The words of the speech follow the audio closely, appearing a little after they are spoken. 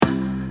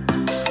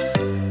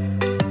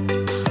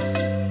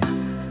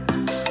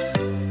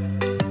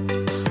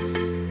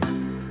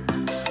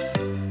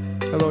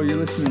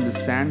listening to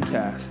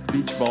SANDCAST,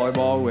 beach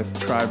volleyball with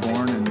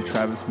Bourne and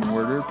Travis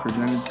Mewhirter,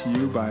 presented to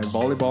you by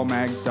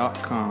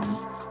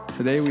volleyballmag.com.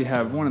 Today we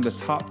have one of the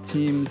top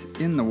teams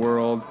in the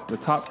world, the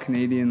top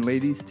Canadian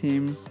ladies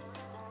team,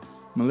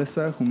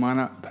 Melissa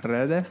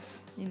Humana-Paredes.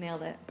 You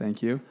nailed it.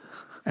 Thank you.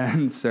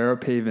 And Sarah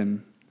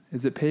Pavan.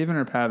 Is it Pavan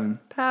or Pavan?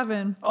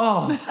 Pavan.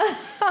 Oh,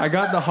 I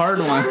got the hard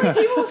one.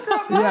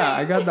 Yeah,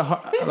 I got the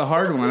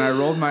hard one. I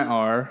rolled my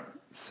R.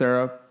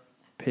 Sarah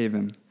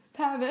Pavan.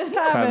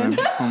 Pavan.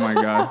 Oh my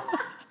God.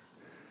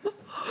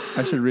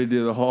 I should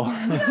redo the whole.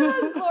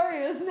 That's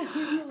glorious. Now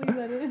you leave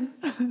that in.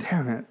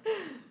 Damn it.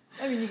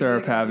 I mean,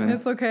 Sarah Pavan.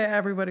 It's okay.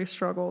 Everybody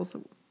struggles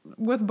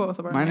with both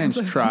of our My names.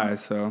 name's Try,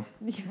 so.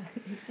 Yeah.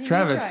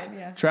 Travis. Tried,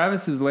 yeah.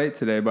 Travis is late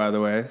today, by the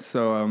way.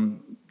 So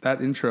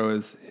that intro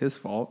is his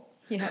fault.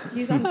 Yeah,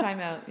 he's on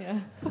timeout.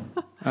 Yeah.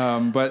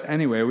 But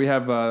anyway, we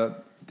have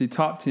the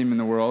top team in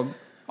the world.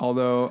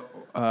 Although,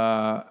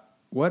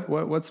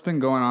 what's been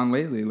going on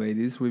lately,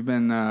 ladies? We've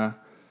been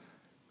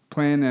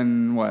playing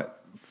in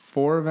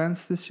 4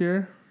 events this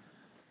year?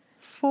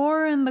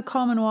 4 in the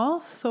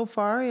Commonwealth so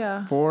far,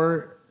 yeah.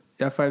 4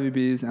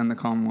 FIVBs and the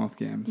Commonwealth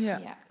Games.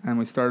 Yeah. And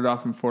we started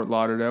off in Fort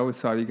Lauderdale. We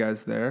saw you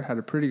guys there. Had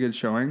a pretty good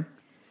showing.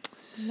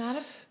 Not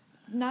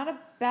a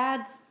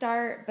bad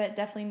start, but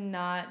definitely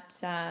not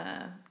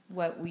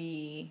what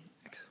we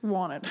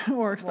wanted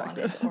or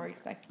expected.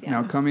 Yeah.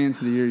 Now, coming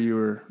into the year, you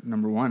were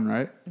number 1,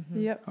 right?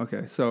 Mm-hmm. Yep.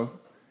 Okay, so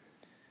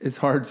it's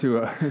hard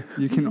to,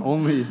 you can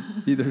only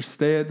either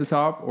stay at the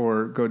top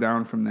or go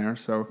down from there.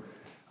 So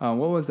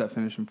what was that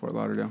finish in Fort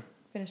Lauderdale?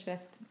 Finished 5th.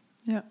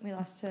 Yeah. We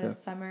lost to 5th.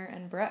 Summer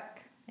and Brooke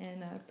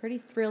in pretty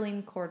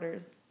thrilling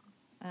quarters.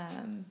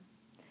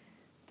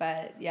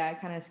 But yeah,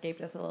 it kind of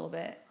escaped us a little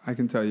bit. I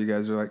can tell you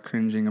guys are like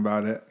cringing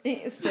about it.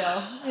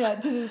 Still, yeah,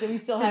 to this day, we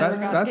still haven't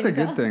forgotten. That's a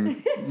good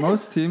thing.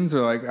 Most teams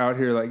are like out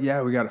here like,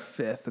 yeah, we got a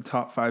 5th, a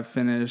top 5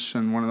 finish,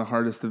 and one of the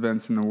hardest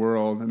events in the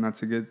world, and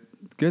that's a good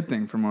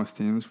thing for most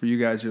teams. For you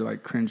guys, you're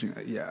like cringing,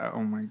 like, yeah,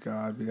 oh my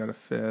God, we got a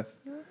 5th.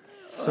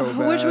 So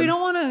bad. Which we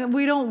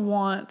don't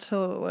want to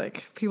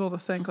like people to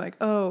think like,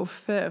 oh,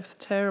 5th,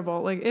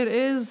 terrible. Like it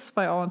is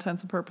by all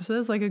intents and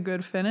purposes like a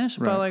good finish,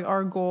 Right. but like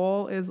our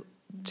goal is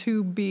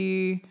to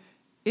be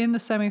in the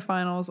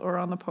semifinals or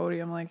on the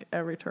podium like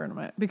every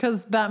tournament,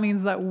 because that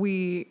means that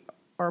we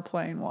are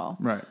playing well.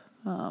 Right.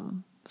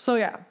 So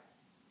yeah,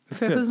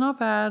 That's 5th good. is not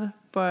bad,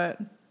 but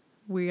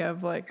we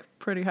have like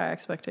pretty high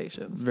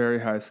expectations. Very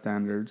high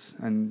standards,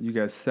 and you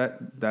guys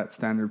set that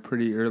standard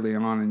pretty early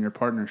on in your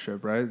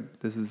partnership, right?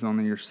 This is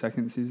only your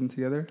 2nd season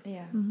together,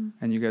 Yeah. Mm-hmm.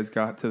 and you guys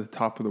got to the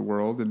top of the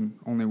world in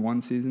only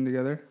 1 season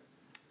together.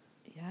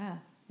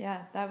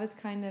 Yeah. That was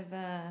kind of,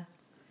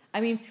 I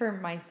mean, for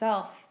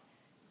myself,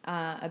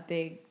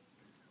 it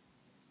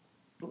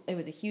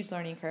was a huge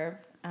learning curve.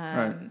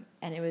 Right.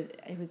 And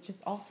it was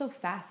just all so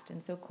fast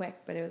and so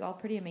quick, but it was all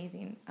pretty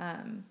amazing,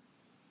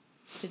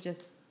 to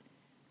just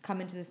come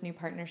into this new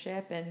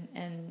partnership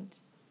and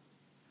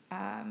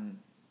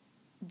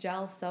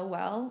gel so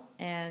well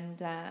and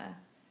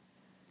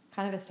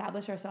kind of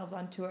establish ourselves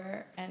on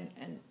tour and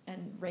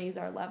raise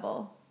our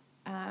level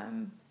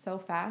so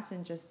fast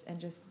and just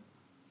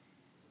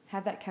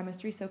have that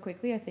chemistry so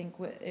quickly. I think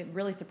it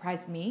really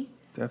surprised me.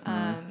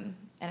 Definitely.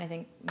 And I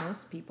think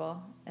most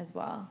people as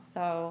well.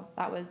 So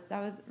that was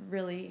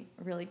really,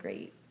 really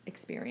great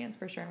experience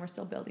for sure. And we're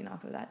still building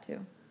off of that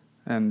too.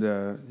 And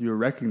you were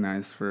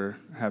recognized for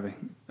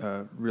having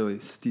a really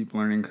steep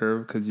learning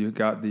curve because you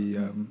got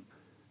the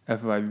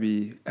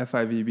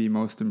FIVB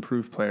Most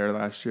Improved Player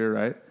last year,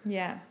 right?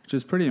 Yeah. Which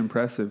is pretty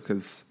impressive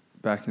because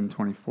back in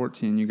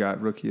 2014 you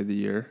got Rookie of the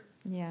Year.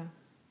 Yeah.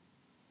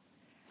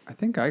 I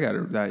think I got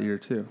it that year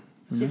too.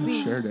 Did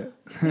we? Shared it.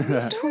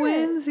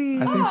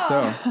 Twinsy. I think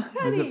so.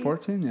 Was it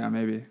 14? Yeah,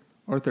 maybe.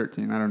 Or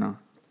 13. I don't know.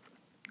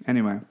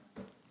 Anyway,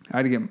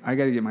 I got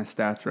to get my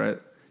stats right.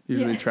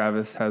 Usually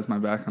Travis has my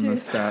back on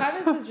those stats.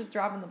 Travis was just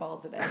dropping the ball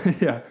today.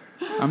 Yeah.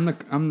 I'm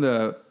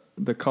the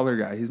color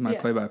guy. He's my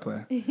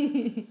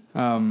play-by-play.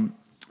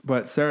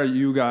 But Sarah,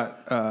 you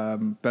got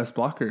best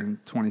blocker in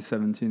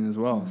 2017 as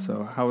well.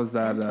 So how was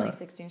that? And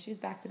 2016, she was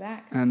back to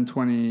back. And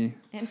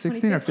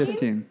 2016 or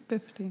 15?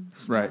 15.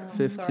 Right,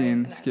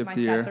 15. Sorry, Skipped my a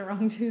year. stats are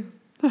wrong too.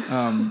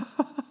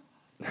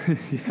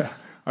 Yeah,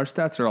 our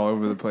stats are all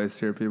over the place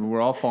here, people.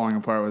 We're all falling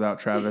apart without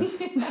Travis.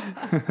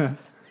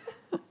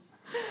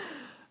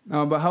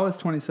 But how was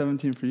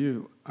 2017 for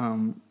you?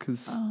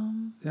 Because,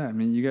 yeah, I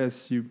mean, you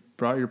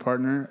brought your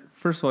partner.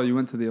 First of all, you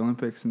went to the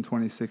Olympics in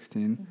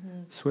 2016,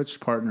 switched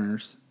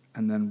partners,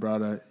 and then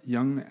brought a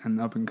young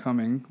and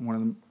up-and-coming, one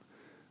of them,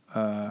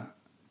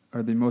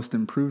 or the most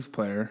improved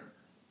player.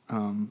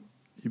 You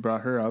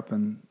brought her up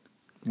and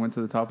went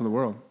to the top of the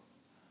world.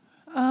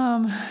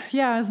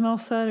 Yeah, as Mel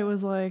said, it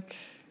was like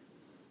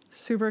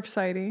super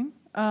exciting.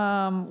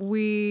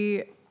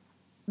 We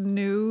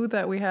knew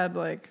that we had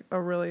like a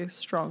really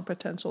strong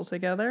potential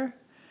together.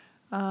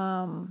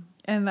 And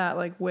that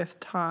like with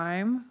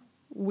time,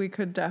 we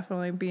could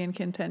definitely be in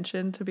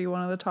contention to be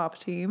one of the top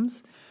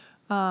teams.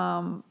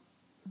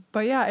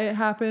 But yeah, it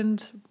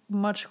happened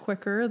much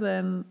quicker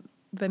than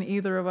than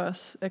either of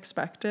us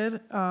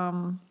expected,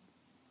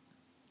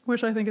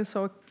 which I think is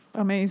so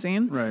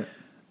amazing. Right.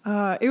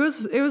 It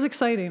was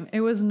exciting.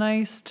 It was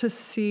nice to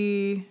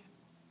see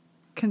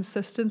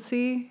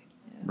consistency.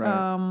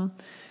 Right.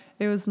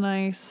 It was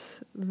nice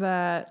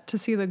to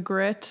see the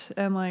grit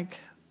and like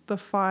the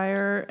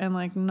fire and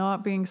like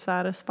not being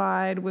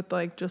satisfied with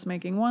like just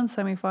making one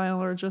semifinal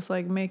or just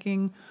like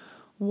making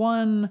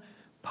one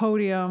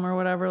podium or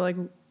whatever. Like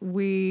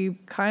we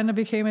kind of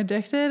became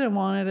addicted and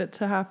wanted it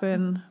to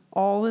happen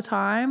all the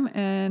time.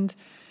 And,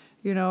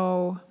 you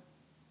know,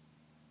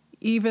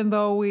 even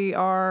though we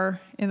are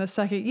in the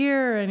second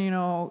year and, you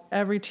know,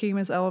 every team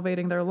is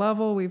elevating their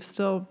level, we've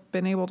still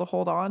been able to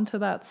hold on to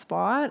that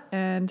spot.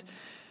 And,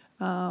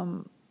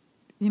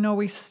 you know,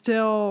 we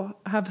still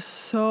have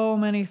so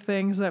many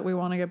things that we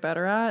want to get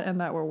better at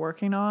and that we're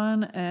working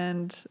on.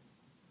 And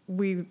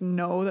we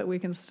know that we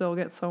can still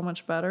get so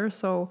much better.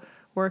 So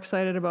we're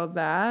excited about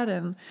that.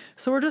 And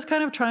so we're just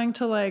kind of trying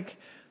to like,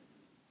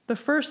 the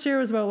first year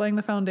was about laying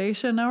the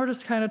foundation. Now we're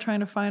just kind of trying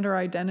to find our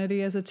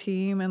identity as a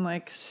team and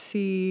like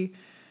see,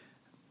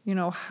 you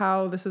know,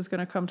 how this is going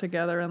to come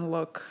together and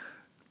look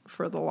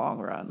for the long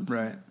run.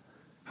 Right.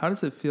 How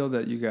does it feel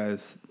that you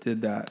guys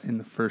did that in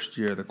the first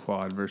year of the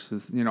quad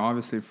versus, you know,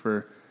 obviously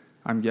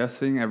I'm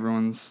guessing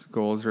everyone's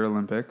goals are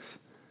Olympics.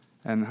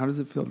 And how does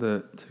it feel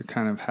to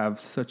kind of have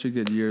such a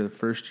good year the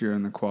first year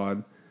in the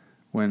quad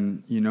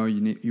when, you know,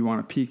 you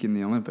want to peak in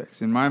the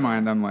Olympics? In my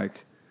mind, I'm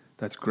like,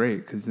 that's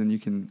great because then you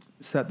can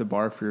set the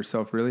bar for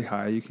yourself really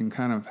high. You can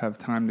kind of have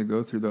time to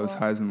go through those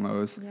highs and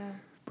lows. Yeah.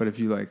 But if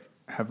you like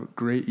have a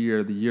great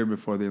year the year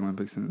before the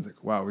Olympics and it's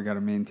like, wow, we got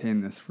to maintain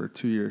this for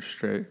 2 years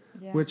straight,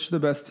 which the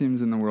best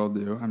teams in the world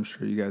do. I'm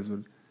sure you guys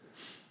would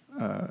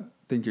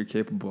think you're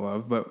capable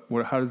of. But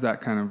how does that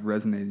kind of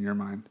resonate in your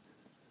mind?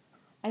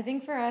 I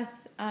think for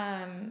us,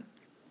 I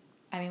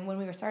mean, when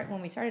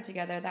we started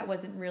together, that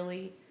wasn't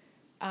really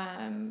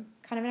kind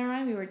of in our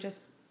mind. We were just,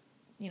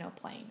 you know,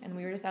 playing, and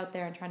we were just out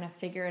there and trying to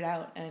figure it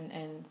out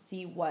and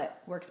see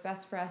what works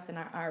best for us and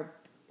our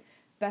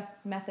best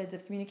methods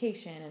of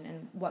communication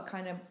and what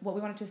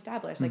we wanted to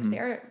establish. Like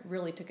Sarah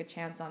really took a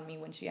chance on me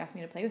when she asked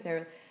me to play with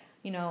her,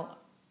 you know.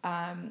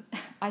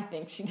 I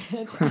think she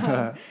did,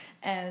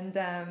 and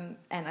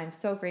I'm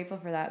so grateful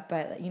for that.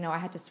 But you know, I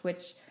had to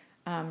switch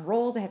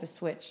roles. I had to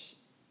switch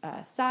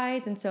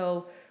sides, and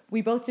so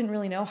we both didn't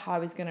really know how I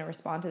was going to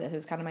respond to this. It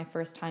was kind of my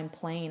first time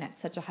playing at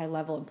such a high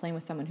level and playing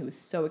with someone who was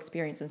so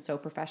experienced and so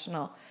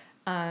professional.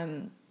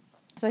 So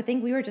I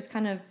think we were just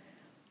kind of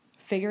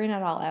figuring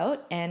it all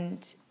out,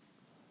 and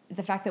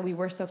the fact that we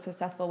were so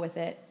successful with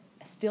it,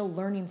 still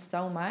learning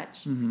so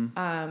much,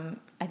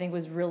 I think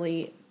was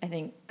really,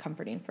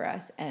 comforting for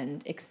us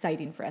and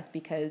exciting for us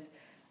because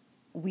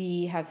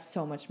we have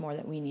so much more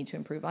that we need to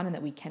improve on and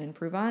that we can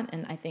improve on.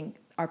 And I think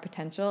our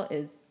potential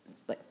is,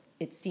 like,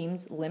 it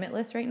seems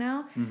limitless right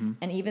now.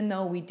 And even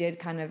though we did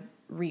kind of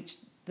reach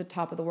the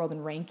top of the world in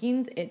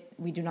rankings,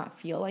 we do not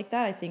feel like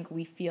that. I think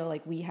we feel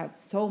like we have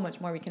so much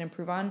more we can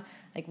improve on.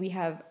 Like, we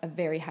have a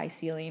very high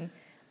ceiling.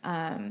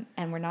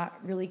 And we're not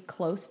really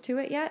close to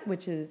it yet,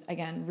 which is,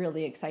 again,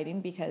 really exciting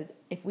because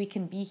if we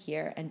can be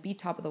here and be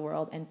top of the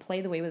world and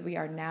play the way that we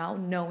are now,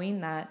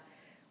 knowing that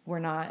we're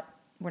not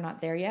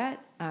there yet,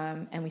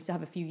 and we still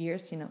have a few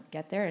years to, you know,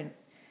 get there and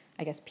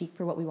I guess peak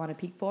for what we want to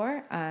peak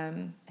for,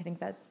 I think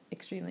that's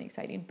extremely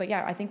exciting. But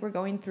yeah, I think we're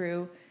going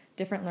through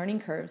different learning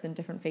curves and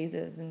different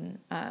phases,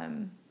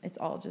 and it's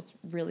all just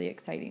really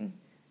exciting.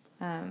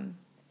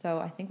 So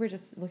I think we're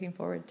just looking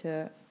forward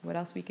to what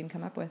else we can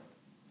come up with.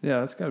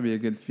 Yeah, that's got to be a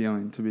good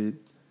feeling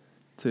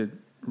to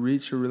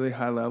reach a really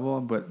high level,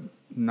 but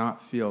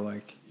not feel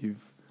like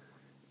you've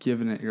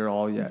given it your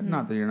all yet.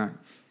 Not that you're not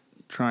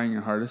trying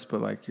your hardest, but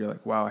like you're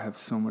like, wow, I have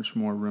so much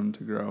more room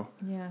to grow.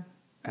 Yeah.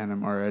 And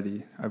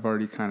I've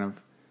already kind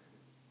of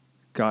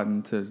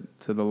gotten to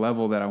the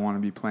level that I want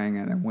to be playing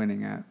at and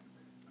winning at.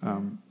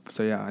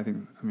 So yeah,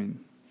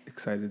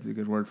 excited is a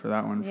good word for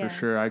that one for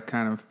sure. I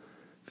kind of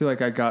feel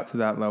like I got to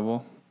that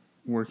level,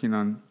 working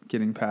on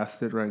getting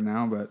past it right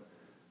now, but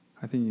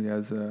I think you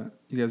guys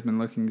been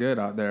looking good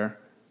out there.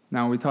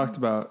 Now, we talked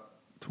about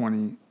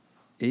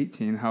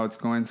 2018, how it's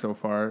going so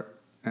far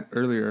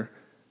earlier,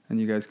 and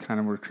you guys kind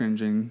of were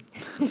cringing.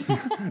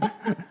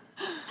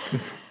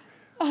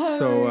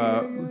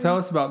 So tell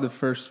us about the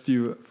first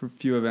few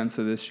events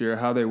of this year,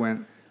 how they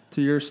went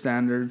to your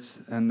standards,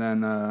 and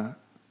then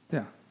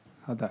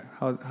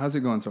how's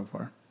it going so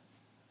far?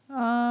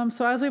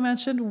 So as we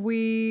mentioned,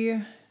 we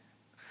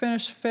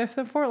finished 5th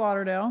at Fort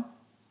Lauderdale.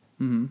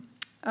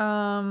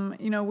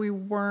 You know, we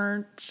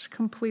weren't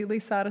completely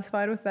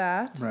satisfied with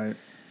that. Right.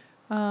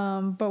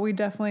 But we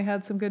definitely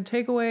had some good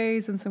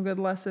takeaways and some good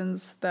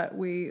lessons that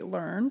we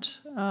learned.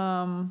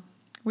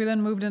 We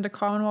then moved into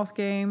Commonwealth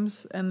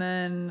Games and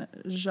then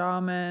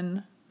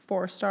Xiamen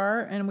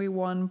 4-star, and we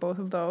won both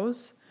of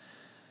those.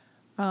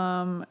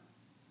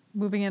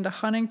 Moving into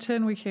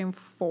Huntington, we came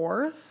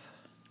 4th.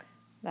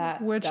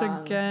 Which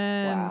stung.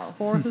 Again, wow.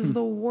 4th is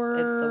the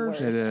worst. It's the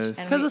worst. It is.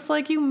 Because it's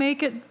like you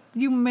make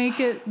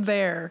it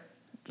there.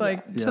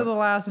 to the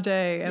last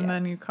day, and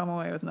then you come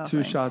away with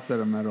nothing. 2 shots at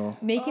a medal.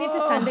 Making it to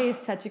Sunday is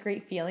such a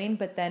great feeling,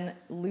 but then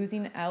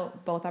losing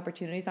out both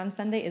opportunities on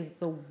Sunday is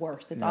the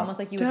worst. It's almost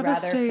like you would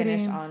rather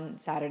finish on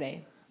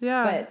Saturday.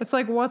 Yeah, but it's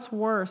like, what's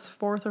worse,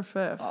 4th or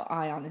 5th?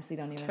 I honestly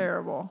don't even.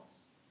 Terrible.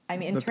 I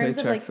mean, in the terms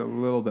of paycheck's a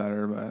little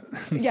better, but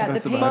yeah,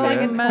 that's the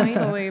paycheck and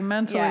mentally,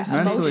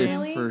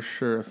 mentally for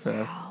sure a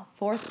 5th. Wow,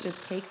 4th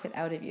just takes it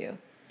out of you.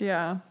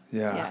 Yeah.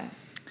 Yeah.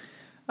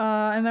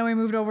 And then we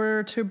moved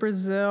over to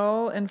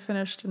Brazil and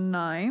finished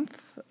 9th.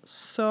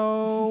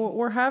 So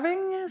we're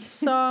having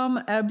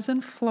some ebbs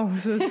and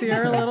flows this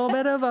year, a little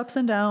bit of ups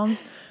and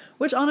downs,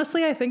 which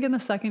honestly I think in the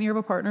second year of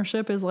a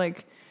partnership is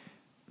like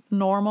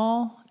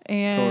normal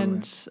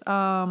and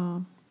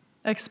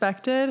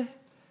expected.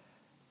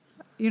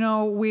 You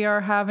know, we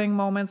are having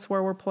moments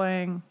where we're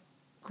playing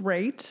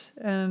great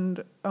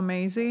and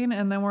amazing,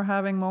 and then we're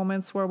having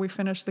moments where we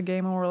finish the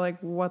game and we're like,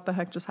 what the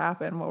heck just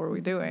happened? What were we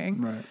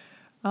doing? Right.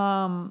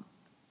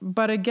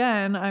 But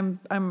again,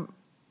 I'm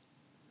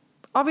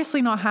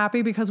obviously not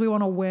happy because we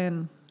want to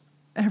win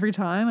every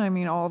time. I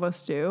mean, all of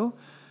us do.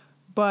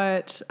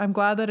 But I'm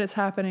glad that it's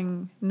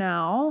happening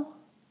now.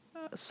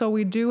 So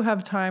we do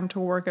have time to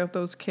work out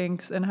those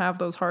kinks and have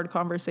those hard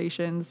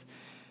conversations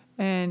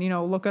and, you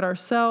know, look at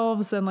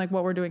ourselves and like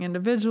what we're doing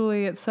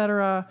individually,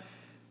 etc.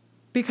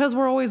 Because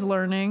we're always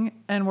learning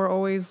and we're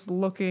always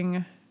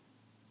looking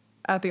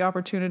at the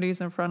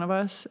opportunities in front of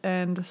us.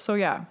 And so,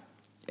 yeah,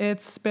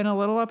 it's been a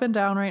little up and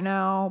down right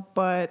now,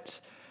 but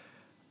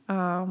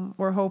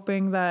we're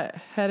hoping that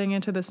heading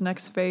into this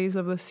next phase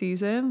of the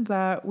season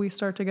that we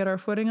start to get our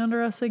footing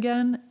under us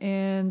again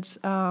and,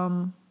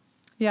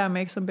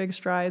 make some big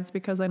strides,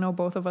 because I know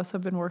both of us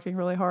have been working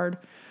really hard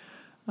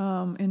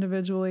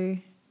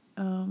individually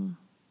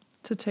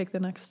to take the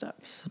next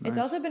steps. Nice. It's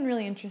also been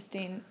really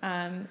interesting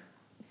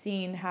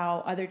seeing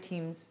how other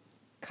teams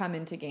come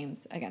into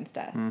games against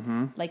us.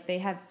 Mm-hmm. Like they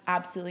have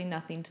absolutely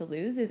nothing to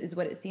lose is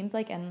what it seems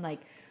like. And like,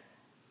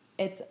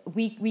 it's,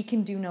 we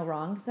can do no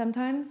wrong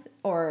sometimes,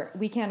 or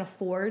we can't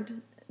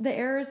afford the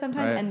errors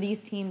sometimes. Right. And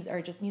these teams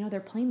are just, you know, they're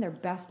playing their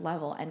best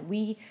level, and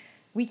we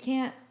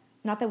can't,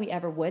 not that we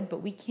ever would,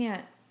 but we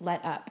can't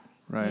let up.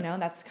 Right. You know,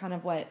 that's kind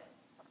of what,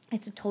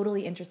 it's a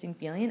totally interesting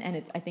feeling.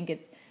 And I think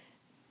it's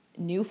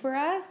new for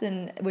us,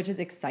 and which is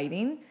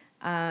exciting.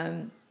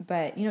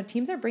 But you know,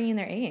 teams are bringing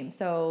their A game,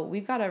 so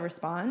we've got to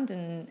respond,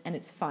 and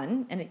it's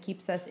fun, and it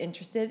keeps us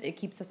interested. It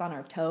keeps us on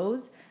our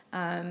toes,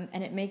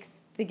 and it makes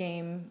the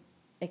game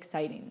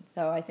exciting.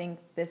 So I think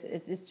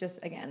it's just,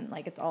 again,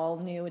 like, it's all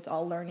new, it's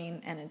all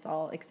learning, and it's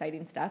all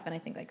exciting stuff. And I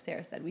think, like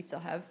Sarah said, we still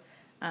have,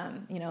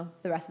 you know,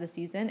 the rest of the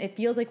season. It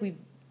feels like we've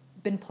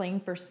been playing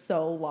for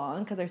so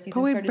long because our season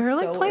started so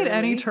early. But we barely played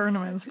any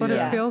tournaments, but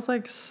it feels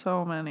like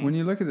so many. When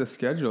you look at the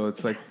schedule,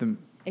 it's like you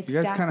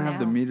guys kind of have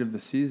the meat of the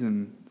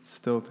season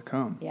still to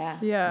come. Yeah.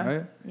 Yeah.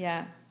 Right?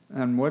 Yeah.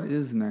 And what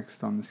is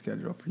next on the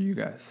schedule for you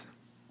guys?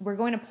 We're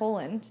going to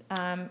Poland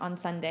on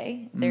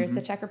Sunday. There's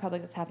the Czech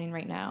Republic that's happening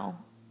right now.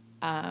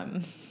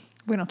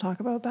 We don't talk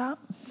about that.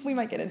 We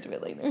might get into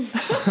it later.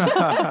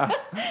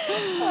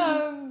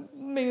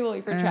 Maybe we'll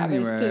wait for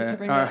Travis to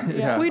bring it up.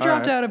 Yeah. We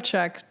dropped out of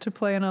Czech to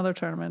play another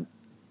tournament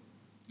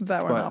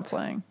that we're not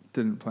playing.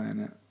 Didn't play in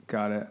it.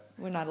 Got it.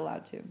 We're not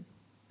allowed to.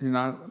 You're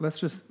not. Let's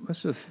just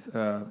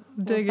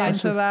dig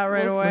into that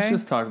right away. Let's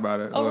just talk about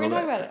it. Oh, we're gonna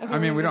talk about it. Okay, I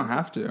mean, we don't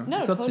have to. No,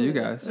 it's up to you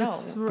guys. No.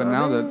 But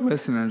now the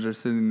listeners are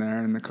sitting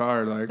there in the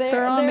car, like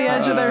they're on the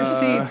edge of their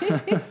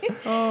seats.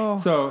 Oh.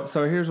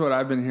 So here's what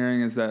I've been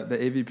hearing is that the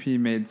AVP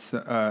made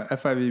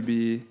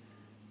FIVB.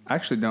 I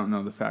actually don't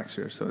know the facts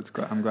here, so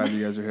I'm glad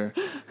you guys are here.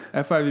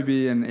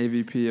 FIVB and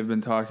AVP have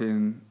been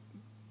talking.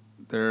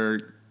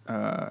 Their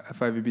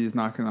FIVB is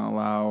not going to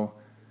allow,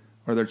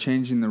 or they're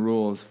changing the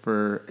rules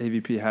for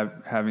AVP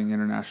having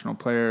international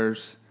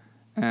players,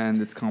 and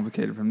it's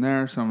complicated from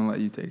there. So I'm gonna let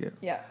you take it.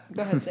 Yeah,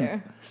 go ahead,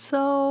 Sarah.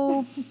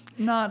 So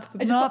not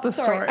the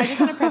story. I just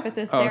want to preface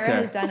this. Sarah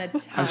has done a ton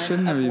of work. I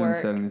shouldn't have even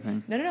said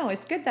anything. No,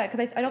 it's good that,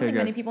 because I don't think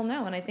many people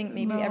know, and I think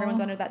maybe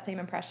everyone's under that same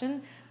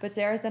impression. But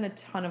Sarah's done a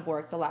ton of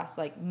work the last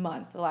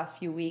month, the last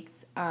few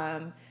weeks.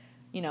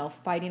 You know,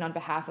 fighting on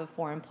behalf of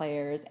foreign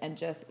players and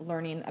just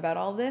learning about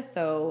all this.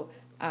 So.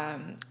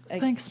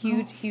 Thanks,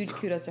 huge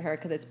kudos to her,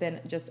 because it's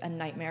been just a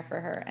nightmare for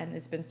her, and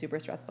it's been super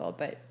stressful,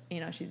 but you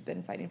know, she's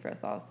been fighting for us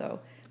all, so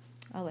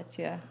I'll let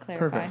you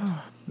clarify. Perfect.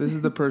 This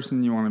is the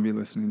person you want to be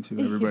listening to,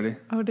 everybody.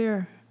 Oh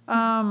dear.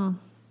 And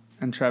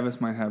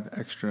Travis might have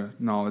extra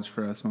knowledge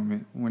for us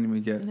when we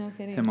get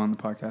him on the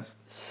podcast.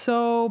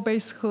 So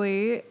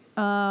basically,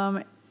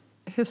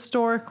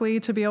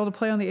 historically, to be able to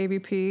play on the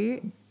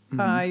AVP,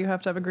 you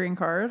have to have a green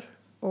card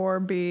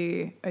or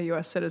be a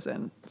U.S.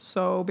 citizen.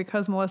 So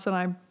because Melissa and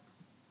I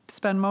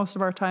spend most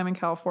of our time in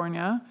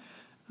California,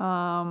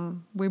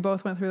 we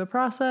both went through the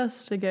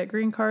process to get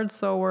green cards,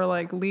 so we're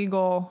like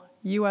legal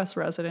U.S.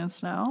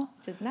 residents now.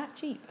 Which is not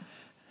cheap.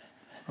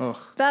 Ugh.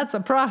 That's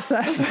a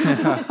process.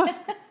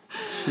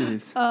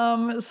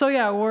 Jeez. So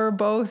yeah, we're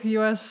both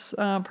U.S.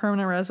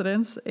 Permanent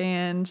residents,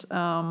 and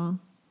thought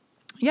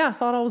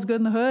all was good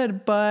in the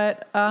hood,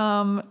 but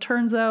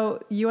turns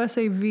out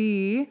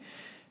USAV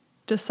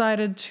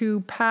decided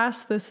to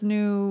pass this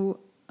new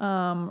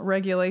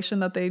regulation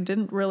that they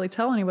didn't really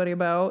tell anybody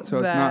about. So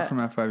it's not from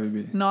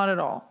FIVB? Not at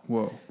all.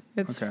 Whoa.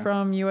 It's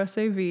from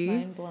USAV.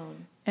 Mind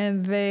blown.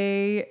 And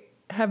they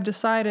have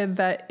decided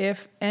that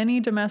if any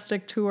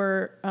domestic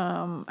tour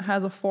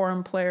has a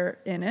foreign player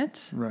in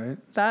it, right,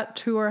 that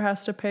tour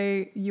has to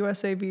pay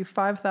USAV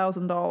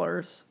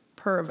 $5,000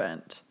 per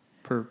event.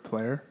 Per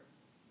player?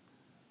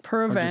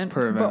 Per event,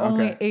 per event, but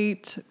only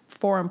 8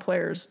 foreign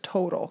players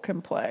total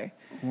can play.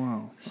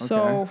 Wow. Okay.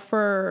 So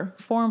for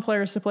foreign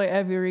players to play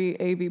every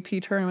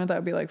AVP tournament, that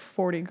would be like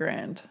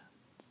 $40,000,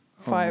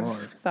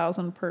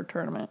 $5,000 per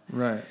tournament.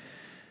 Right.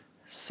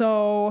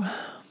 So,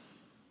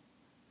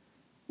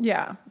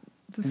 yeah.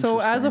 So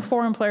as a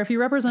foreign player, if you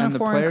represent a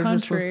foreign country,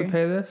 and the players are supposed to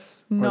pay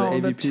this, no, or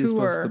the AVP is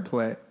supposed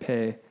tour, to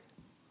pay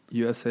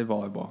USA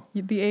Volleyball.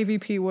 The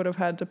AVP would have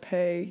had to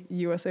pay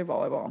USA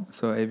Volleyball.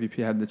 So AVP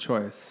had the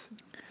choice.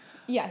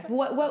 Yeah.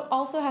 What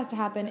also has to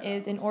happen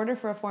is, in order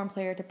for a foreign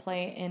player to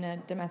play in a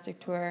domestic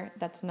tour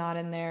that's not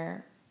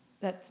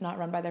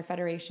run by their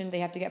federation, they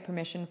have to get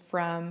permission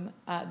from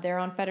their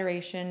own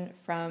federation,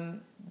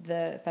 from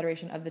the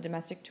federation of the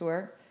domestic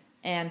tour,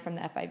 and from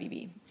the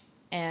FIVB.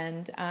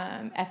 And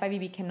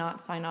FIVB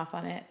cannot sign off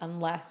on it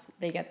unless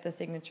they get the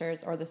signatures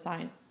or the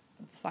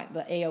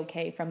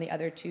AOK from the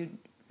other two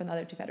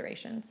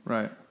federations.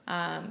 Right.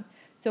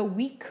 So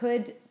we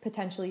could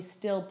potentially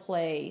still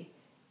play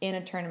in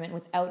a tournament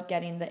without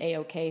getting the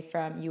AOK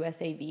from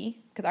USAV,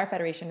 because our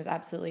federation is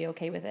absolutely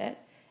okay with it.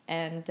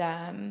 And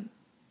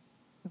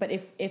but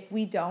if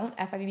we don't,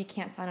 FIVB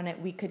can't sign on it,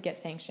 we could get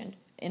sanctioned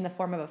in the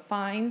form of a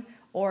fine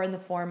or in the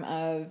form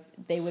of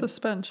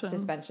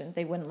suspension.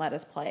 They wouldn't let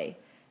us play,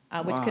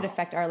 which could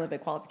affect our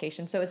Olympic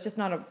qualification. So it's just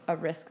not a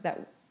risk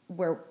that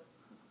we're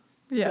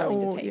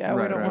willing to take. Yeah,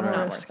 we don't want to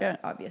risk it,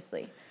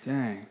 obviously.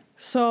 Dang.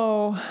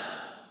 So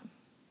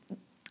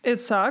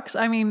it sucks.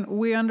 I mean,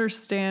 we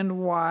understand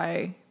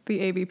why the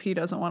AVP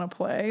doesn't want to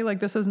play. Like,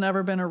 this has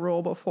never been a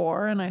rule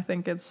before, and I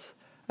think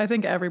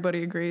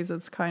everybody agrees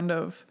it's kind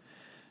of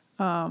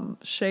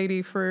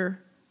shady for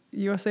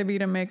USAV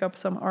to make up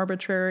some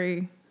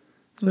arbitrary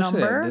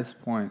number at this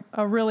point,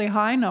 a really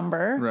high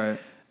number, right?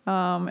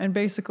 And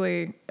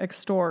basically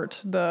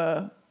extort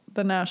the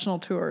national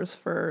tours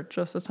for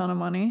just a ton of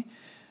money.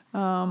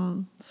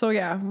 So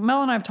yeah,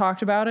 Mel and I have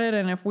talked about it,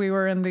 and if we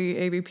were in the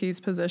AVP's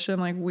position,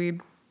 like,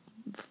 we'd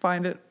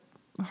find it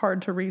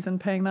hard to reason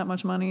paying that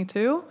much money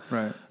too.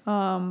 Right.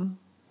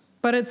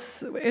 But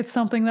it's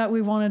something that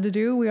we wanted to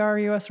do. We are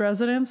U.S.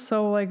 residents,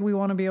 so like, we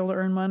want to be able to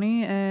earn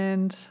money,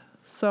 and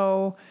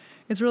so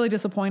it's really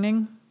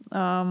disappointing.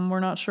 We're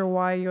not sure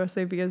why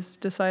USAV has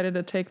decided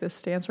to take this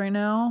stance right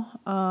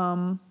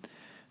now.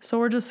 So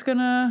we're just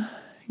gonna,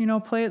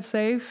 play it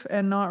safe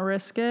and not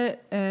risk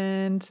it,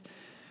 and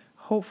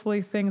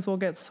hopefully things will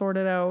get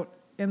sorted out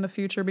in the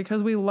future,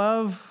 because we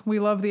love the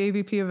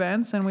AVP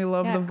events, and we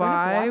love the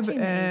vibe,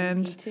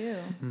 and the AVP too.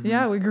 Mm-hmm.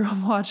 Yeah, we grew up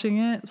watching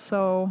it,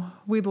 so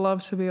we'd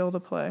love to be able to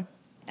play.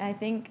 I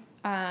think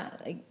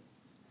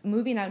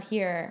moving out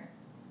here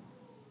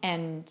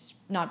and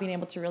not being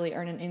able to really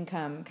earn an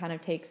income kind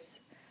of takes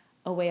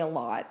away a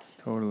lot.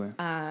 Totally.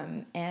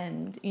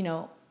 And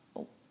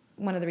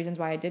one of the reasons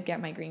why I did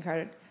get my green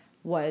card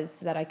was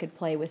that I could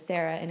play with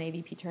Sarah in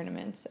AVP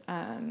tournaments.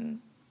 And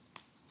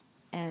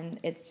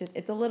it's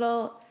a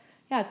little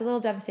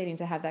devastating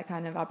to have that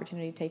kind of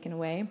opportunity taken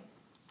away,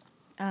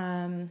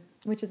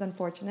 which is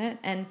unfortunate.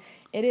 And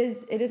it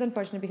is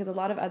unfortunate because a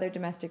lot of other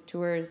domestic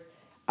tours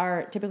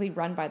are typically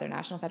run by their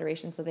national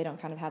federation, so they don't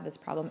kind of have this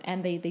problem.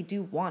 And they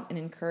do want and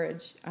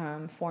encourage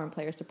foreign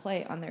players to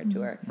play on their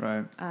tour.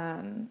 Right.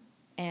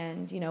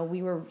 And,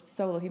 we were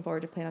so looking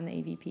forward to playing on the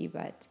AVP,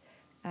 but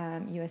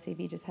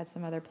USAV just had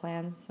some other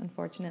plans,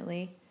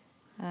 unfortunately.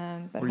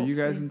 But were you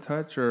guys in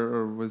touch,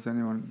 or was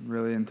anyone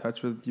really in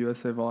touch with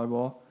USA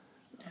Volleyball?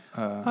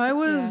 I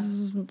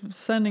was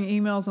sending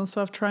emails and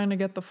stuff trying to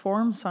get the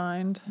form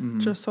signed,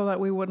 just so that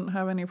we wouldn't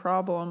have any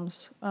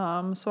problems.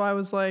 So I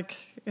was like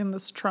in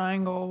this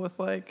triangle with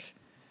like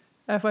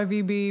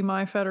FIVB,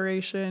 my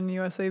federation,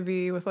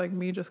 USAV, with like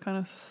me just kind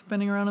of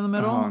spinning around in the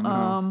middle. Oh,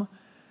 no.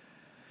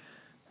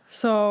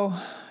 So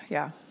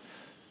yeah.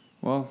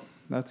 Well,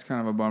 that's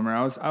kind of a bummer.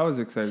 I was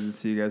excited to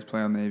see you guys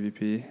play on the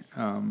AVP.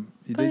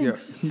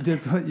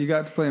 You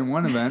got to play in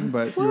one event,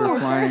 but you were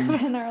flying.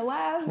 In our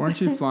last.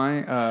 Weren't you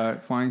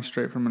flying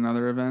straight from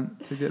another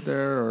event to get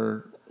there,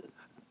 or?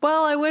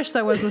 Well, I wish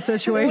that was the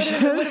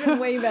situation. It would have been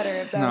way better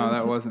if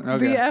that wasn't.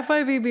 Okay. The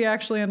FIVB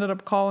actually ended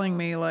up calling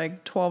me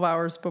like 12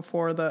 hours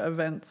before the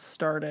event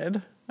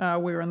started.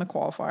 We were in the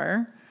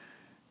qualifier,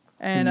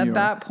 and at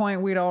that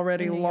point we'd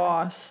already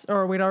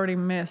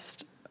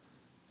missed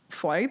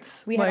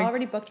flights. We had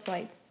already booked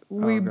flights.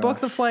 We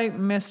booked the flight,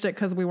 missed it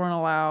because we weren't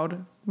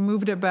allowed,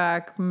 moved it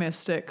back,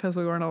 missed it because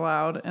we weren't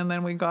allowed, and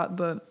then we got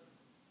the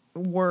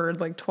word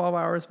like 12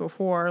 hours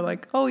before,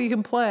 like, oh, you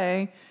can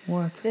play.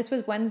 What? This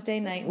was Wednesday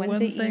evening.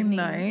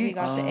 We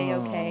got the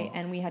AOK,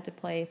 and we had to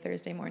play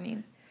Thursday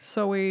morning.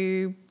 So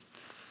we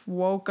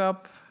woke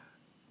up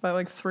by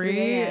like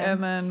 3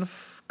 and then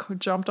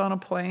jumped on a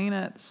plane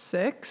at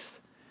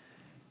 6.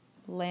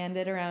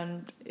 landed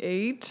around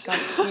 8.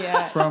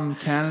 Yeah. From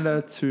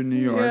Canada to New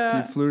York, Yeah.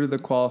 you flew to the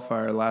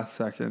qualifier last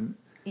second.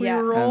 We Yeah.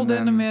 rolled And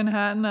into then-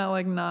 Manhattan at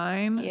like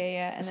 9.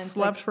 Yeah. And then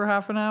Slept for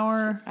half an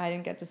hour. I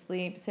didn't get to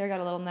sleep. Sarah got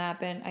a little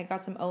nap in. I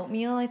got some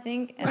oatmeal, I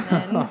think, and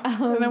then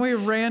And then we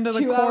ran to the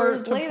 2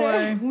 hours court to later,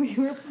 play. we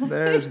were playing.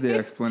 There's the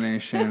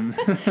explanation.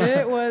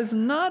 It was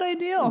not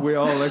ideal. We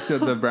all looked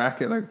at the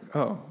bracket like,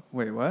 oh,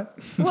 wait, what?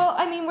 Well,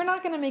 I mean, we're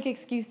not gonna make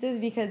excuses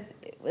because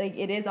like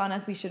it is on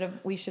us. We should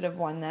have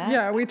won that.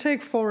 Yeah, we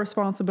take full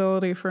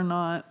responsibility for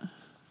not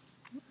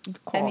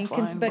I mean,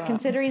 qualifying. but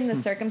considering the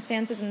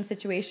circumstances and the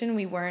situation,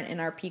 we weren't in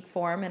our peak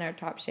form and our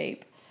top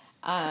shape.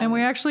 And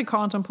we actually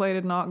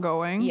contemplated not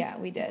going. Yeah,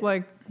 we did.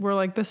 Like, we're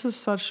like, this is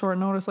such short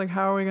notice. Like,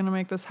 how are we going to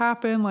make this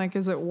happen? Like,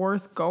 is it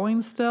worth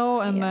going still?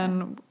 And Yeah.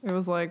 then it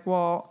was like,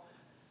 well,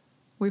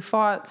 we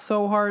fought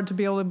so hard to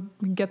be able to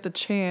get the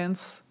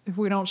chance. If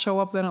we don't show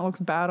up, then it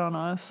looks bad on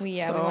us. we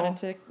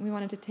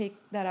wanted to take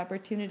that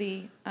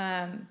opportunity.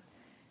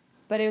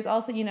 But it was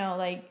also,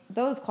 like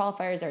those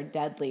qualifiers are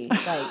deadly.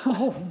 Like,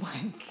 oh my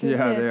goodness.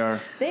 Yeah, they are.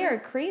 They are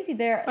crazy.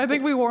 I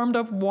think we warmed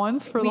up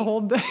once for the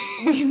whole day.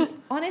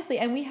 Honestly,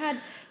 and we had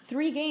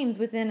 3 games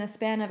within a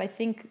span of, I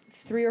think,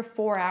 3 or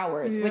 4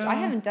 hours, which I Yeah.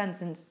 haven't done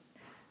since,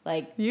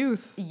 like,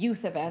 Youth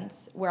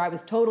events where I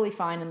was totally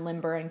fine and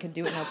limber and could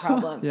do it no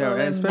problem. Yeah, and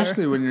Limber.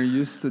 especially when you're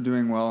used to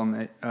doing well in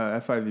the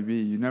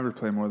FIVB, you never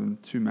play more than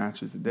 2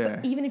 matches a day.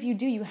 But even if you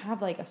do, you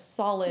have, like, a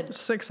solid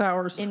 6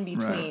 hours. in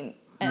between. Right.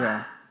 And,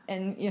 Yeah.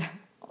 And, yeah,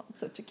 oh,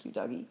 it's such a cute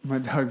doggy. My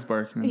dog's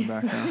barking in the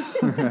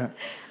background.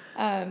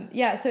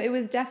 So it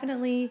was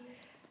definitely,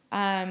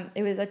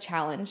 it was a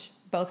challenge,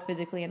 both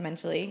physically and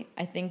mentally.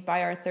 I think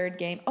by our 3rd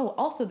game,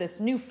 also this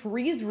new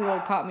freeze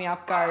rule caught me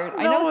off guard.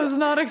 I was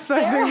not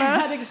expecting Sarah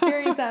that. had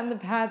experienced that in the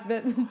past,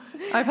 but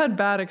I've had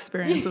bad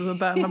experiences with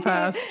that in the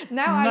past.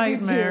 now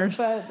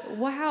Nightmares. I do too. But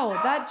wow,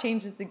 that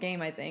changes the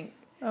game, I think.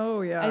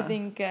 Oh, yeah. I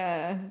think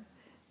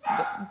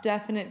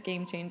definite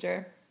game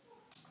changer.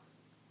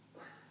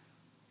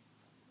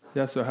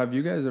 Yeah, so have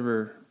you guys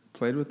ever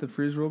played with the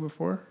freeze rule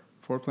before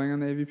playing on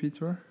the AVP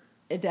Tour?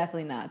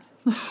 Definitely not.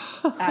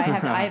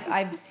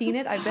 I've seen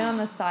it. I've been on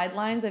the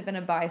sidelines. I've been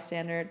a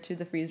bystander to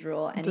the freeze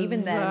rule, and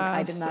even then,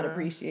 I did not Disaster.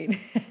 appreciate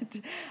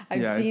it.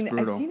 Yeah, it's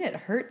brutal. I've seen it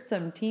hurt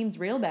some teams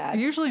real bad.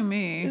 Usually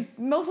me.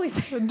 Mostly.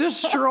 It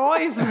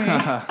destroys me.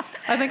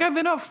 I think I've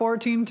been up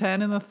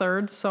 14-10 in the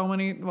 3rd so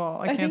many, well,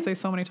 I can't say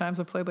so many times.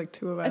 I've played like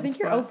 2 events. I think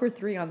you're but 0 for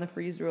 3 on the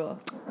freeze rule.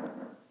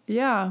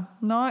 Yeah,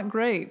 not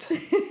great.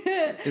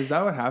 Is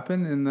that what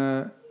happened in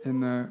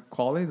the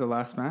quali, the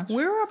last match?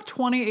 We were up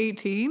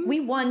 2018.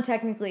 We won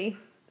technically.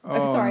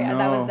 Oh, Sorry,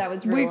 no. that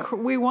was real.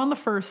 We won the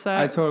first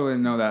set. I totally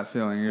know that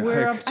feeling. You're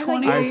We're like, up I'm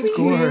like, 2018. I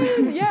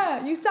scored.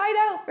 Yeah, you side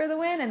out for the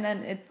win, and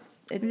then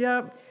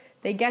Yep.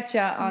 they get you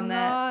on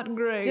that. Not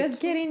great. Just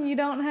kidding, you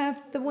don't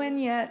have the win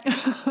yet.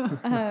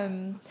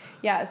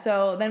 Yeah,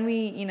 so then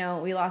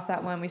we lost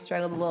that one. We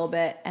struggled a little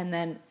bit, and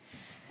then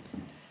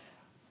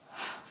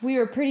we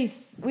were pretty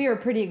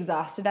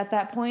exhausted at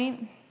that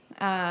point.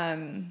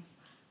 I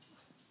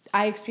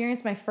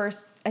experienced my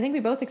first. I think we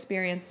both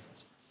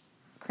experienced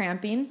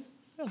cramping.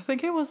 I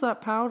think it was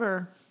that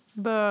powder,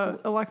 the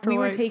electrolytes. We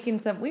were taking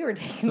some new,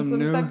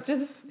 stuff.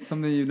 Just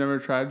something you've never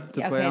tried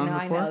to play on before?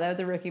 I know that was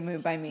a rookie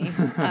move by me.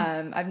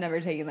 I've never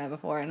taken that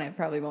before, and I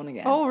probably won't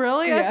again. Oh,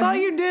 really? Yeah. I thought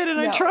you did,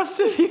 and I No.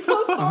 trusted you.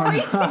 Sorry.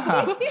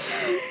 Yeah.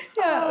 See,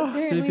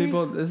 apparently-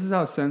 people, this is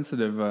how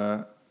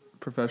sensitive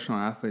professional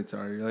athletes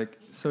are. You're like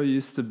so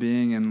used to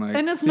being in like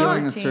And it's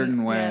feeling not- a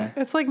certain way. Yeah.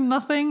 It's like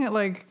nothing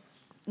like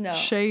No.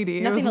 shady.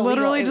 It Nothing was illegal.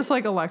 literally It just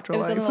was- like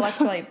electrolytes. It was an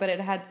electrolyte, but it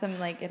had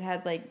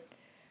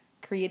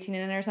creatine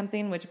in it or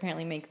something, which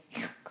apparently makes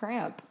you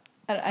cramp.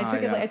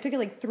 I took it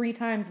like 3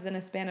 times within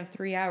a span of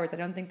 3 hours. I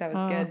don't think that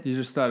was good. You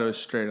just thought it was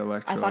straight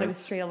electrolytes. I thought it was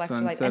straight So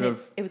electrolyte, instead and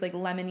of it was like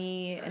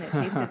lemony, and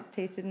it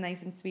tasted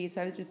nice and sweet.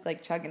 So I was just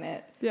like chugging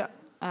it. Yeah.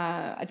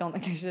 I don't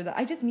think I should.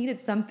 I just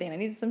needed something. I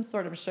needed some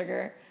sort of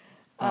sugar,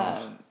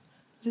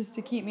 just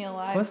to keep me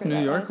alive. Plus, for New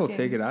that York last will game.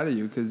 take it out of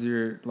you because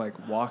you're like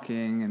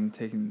walking and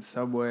taking the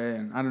subway,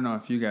 and I don't know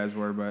if you guys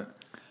were, but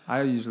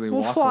I usually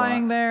walk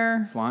flying a lot.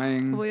 there.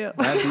 Flying. Yeah.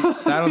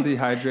 That'll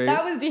dehydrate.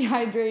 That was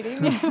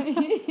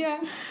dehydrating.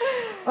 Yeah.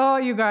 Oh,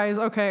 you guys.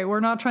 Okay, we're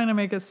not trying to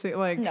make it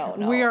like No,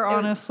 we are it was-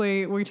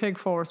 honestly we take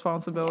full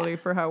responsibility Yeah.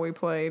 for how we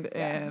played,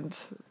 Yeah. and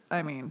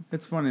I mean.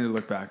 It's funny to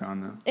look back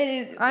on though. It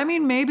is. I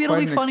mean, maybe it'll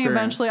Quite be an funny experience.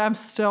 eventually. I'm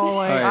still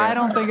like, yeah. I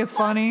don't think it's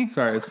funny.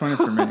 Sorry, it's funny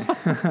for me.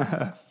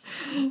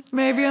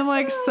 Maybe in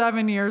like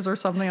 7 years or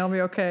something, I'll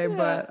be okay. Yeah.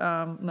 But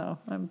no,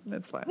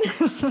 it's fine.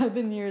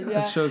 7 years.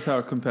 Yeah. It shows how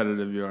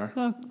competitive you are.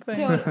 Oh,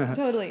 thanks.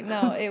 Totally.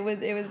 No, it was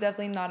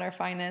definitely not our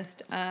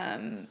finest,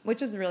 which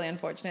was really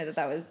unfortunate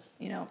that was,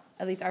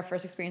 at least our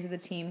first experience of the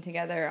team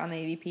together on the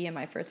AVP and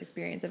my first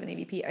experience of an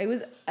AVP. It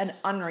was an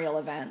unreal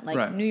event. Like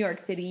Right. New York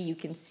City, you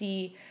can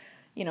see,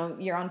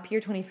 you're on Pier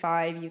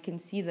 25, you can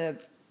see the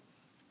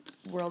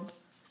World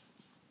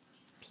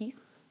Peace.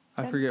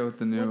 I forget what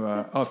the new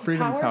What's the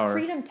Freedom Tower.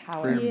 Freedom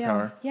Tower. Freedom Yeah.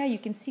 Tower. Yeah, you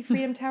can see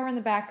Freedom Tower in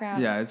the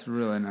background. Yeah, it's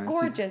really nice.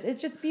 Gorgeous.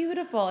 It's just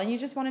beautiful, and you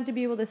just wanted to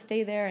be able to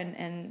stay there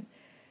and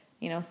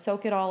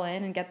soak it all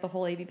in and get the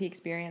whole AVP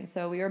experience.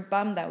 So we were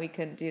bummed that we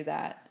couldn't do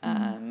that.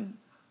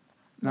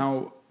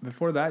 Now,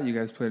 before that, you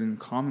guys played in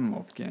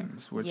Commonwealth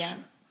Games, which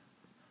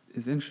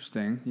is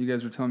interesting. You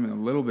guys were telling me a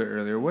little bit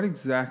earlier. What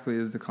exactly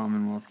is the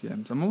Commonwealth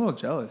Games? I'm a little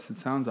jealous. It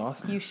sounds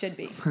awesome. You should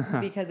be,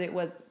 because it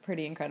was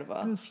pretty incredible.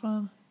 It was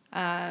fun.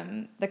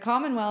 The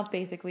Commonwealth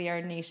basically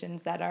are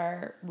nations that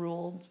are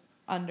ruled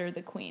under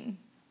the Queen.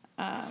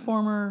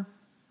 Former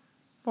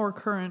or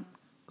current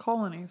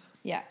colonies.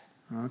 Yeah.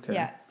 Okay.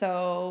 Yeah.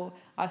 So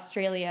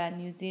Australia,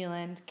 New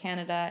Zealand,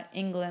 Canada,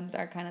 England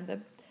are kind of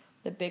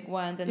the big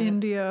ones. And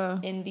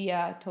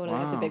India, totally.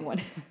 Wow. That's a big one.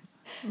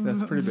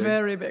 That's pretty big.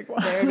 Very big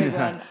one. Very big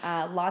one.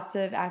 Lots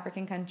of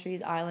African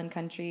countries, island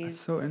countries. That's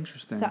so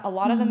interesting. So a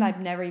lot of them I've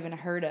never even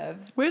heard of.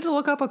 We had to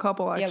look up a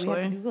couple, actually. Yeah,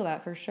 we have to Google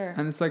that for sure.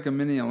 And it's like a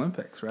mini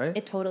Olympics, right?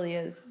 It totally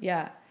is.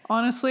 Yeah.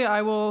 Honestly,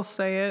 I will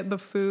say it. The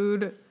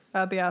food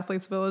at the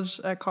Athletes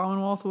Village at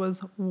Commonwealth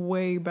was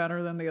way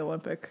better than the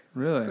Olympic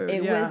Really? food.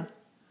 It Yeah. was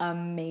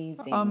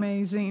amazing.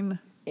 Amazing.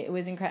 It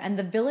was incredible, and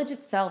the village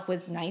itself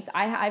was nice.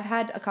 I've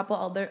had a couple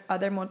other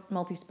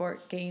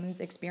multi-sport games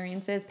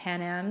experiences,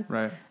 Pan Ams,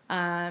 Right.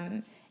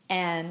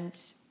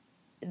 And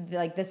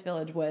like this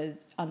village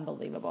was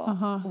unbelievable.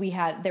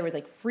 There was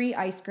like free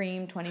ice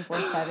cream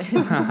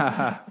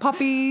 24/7.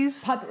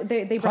 Puppies.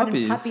 They brought in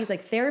Puppies? puppies,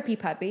 like therapy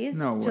puppies,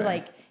 No to way.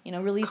 like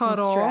release Cuddle,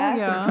 some stress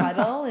yeah. and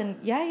cuddle, and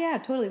yeah,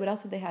 totally. What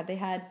else did they have? They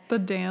had The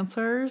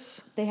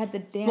dancers. the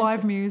dance,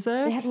 Live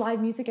music. They had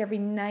live music every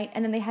night,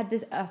 and then they had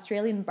this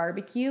Australian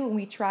barbecue, and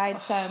we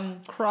tried some.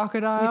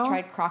 Crocodile. We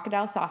tried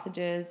crocodile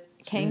sausages,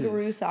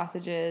 kangaroo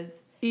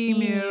sausages,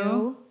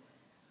 Emu.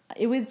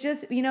 It was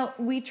just,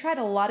 we tried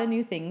a lot of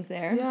new things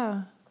there.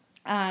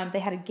 Yeah. They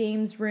had a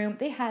games room.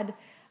 They had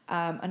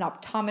an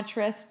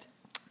optometrist.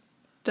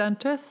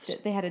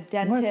 Dentist. They had a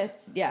dentist.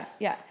 Yeah.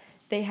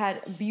 They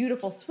had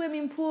beautiful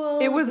swimming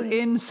pools. It was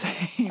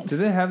insane. Do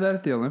they have that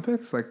at the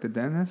Olympics, like the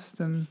dentist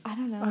and? I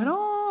don't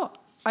know.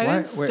 I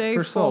didn't stay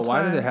First of all, full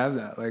why time. did they have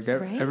that? Like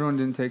Right? everyone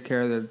didn't take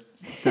care of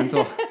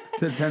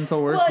the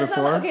dental work Well, it's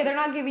before. not, okay, they're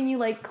not giving you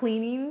like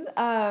cleaning.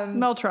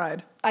 Mel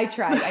tried. I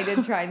tried. I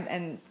did try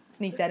and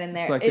sneak that in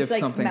there. It's like if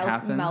something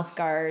happens? mouth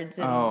guards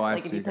and I like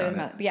if see, you play got with it.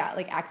 mouth, yeah,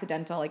 like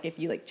accidental, like if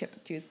you like chip a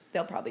tooth,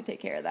 they'll probably take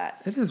care of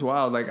that. It is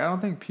wild. Like I don't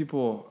think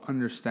people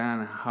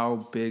understand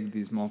how big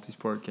these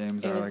multi-sport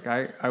games are. Like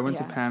I went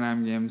to Pan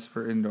Am Games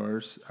for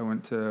indoors. I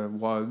went to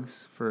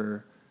WUGS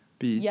for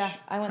beach. Yeah,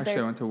 I went there.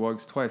 Actually, I went to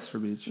WUGS twice for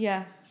beach.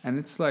 Yeah. And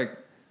it's like,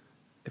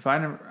 I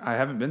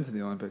haven't been to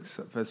the Olympics.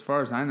 So as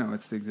far as I know,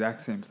 it's the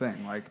exact same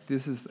thing. Like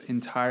this is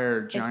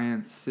entire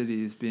giant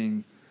cities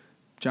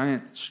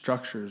giant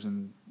structures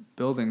and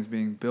buildings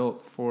being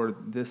built for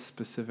this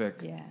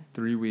specific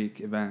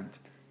 3-week event,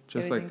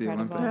 just like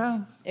incredible. the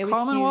Olympics. Yeah. It was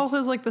Commonwealth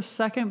huge. is like the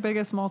second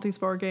biggest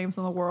multi-sport games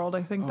in the world.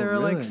 I think Oh, there are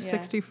really? like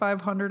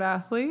 6,500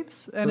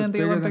 athletes, and it's in the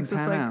bigger than Olympics it's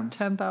Pan like Ams.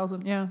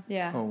 10,000. Yeah.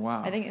 Yeah. Oh,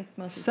 wow. I think it's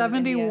mostly because of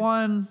India.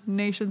 71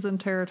 nations and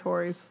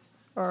territories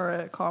are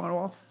at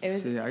Commonwealth. It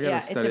was, See, I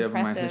got to study up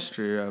my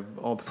history of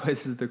all the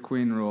places the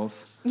Queen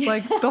rules.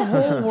 Like the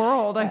whole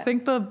world. I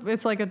think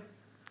it's like a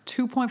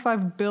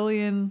 2.5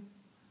 billion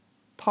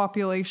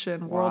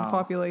population, world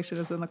population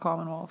is in the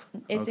Commonwealth.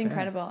 It's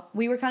incredible.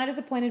 We were kind of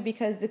disappointed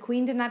because the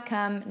Queen did not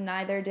come,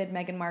 neither did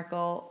Meghan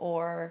Markle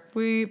or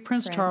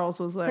Prince Charles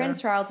was there. Prince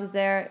Charles was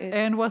there.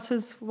 And what's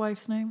his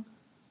wife's name?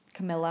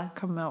 Camilla.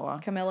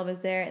 Camilla was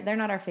there. They're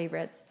not our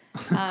favorites.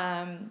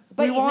 But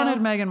we wanted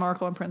Meghan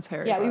Markle and Prince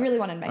Harry. Yeah, we really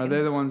wanted Meghan. Are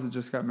they the ones that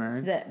just got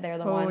married? They're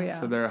the ones. Yeah.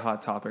 So they're a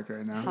hot topic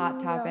right now. Hot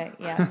topic.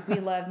 Yes, we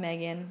love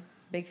Meghan.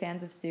 Big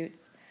fans of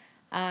Suits.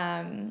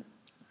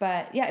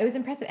 But yeah, it was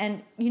impressive.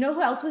 And you know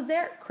who else was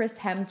there? Chris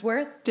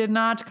Hemsworth. Did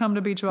not come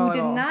to beach volleyball. Who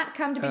did not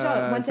come to beach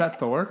volleyball. Is that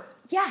Thor?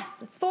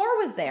 Yes, Thor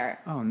was there.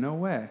 Oh, no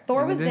way. Thor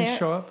and was he didn't there.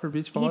 show up for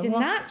beach volleyball? He did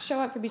not show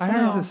up for beach I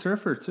heard volleyball. he's a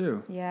surfer,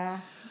 too. Yeah.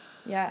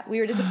 We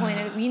were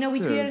disappointed. We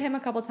Dude. tweeted him a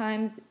couple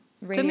times.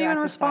 Didn't even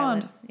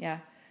respond. Silence.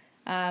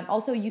 Yeah.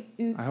 Also, I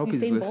hope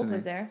he's Usain Bolt listening.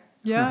 was there.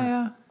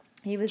 Yeah.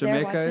 He was there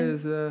Jamaica watching.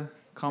 is a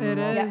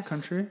Commonwealth It is.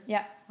 country?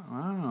 Yeah.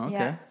 Wow, okay.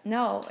 Yeah.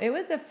 No, it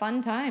was a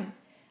fun time.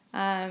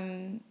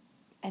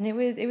 And it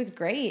was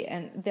great.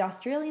 And the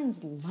Australians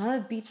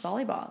love beach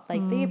volleyball.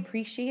 Like they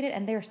appreciate it,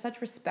 and they're such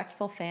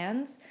respectful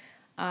fans.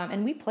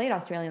 And we played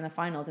Australia in the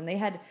finals, and they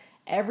had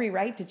every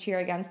right to cheer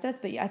against us,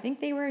 but I think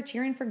they were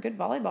cheering for good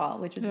volleyball,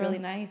 which was really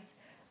nice.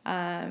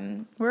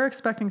 We're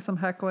expecting some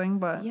heckling,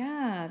 but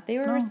yeah, they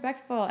were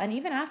respectful. And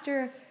even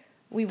after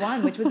we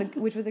won, which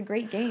was a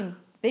great game,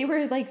 they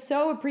were like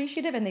so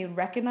appreciative, and they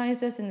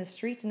recognized us in the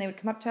streets, and they would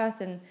come up to us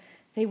and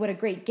say what a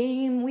great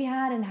game we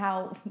had and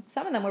how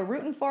some of them were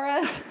rooting for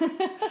us. I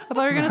thought you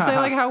were going to say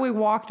like how we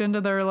walked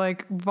into their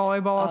like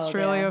Volleyball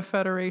Australia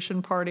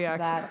Federation party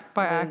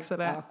by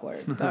accident.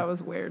 Awkward. That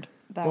was weird.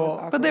 That was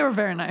awkward. But they were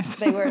very nice.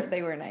 They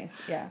were nice.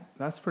 Yeah.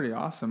 That's pretty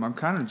awesome. I'm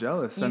kind of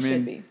jealous. You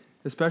should be.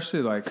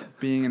 Especially like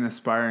being an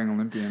aspiring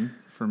Olympian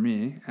for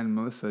me, and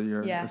Melissa,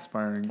 you're an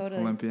aspiring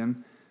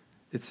Olympian.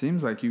 It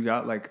seems like you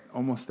got like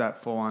almost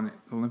that full-on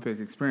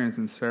Olympic experience,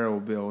 and Sarah will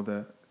be able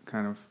to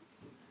kind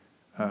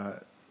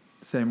of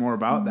say more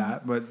about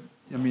that. But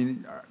I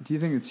mean, do you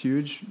think it's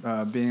huge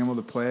being able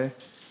to play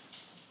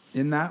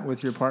in that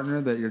with your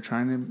partner that you're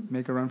trying to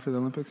make a run for the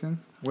Olympics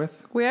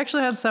with? We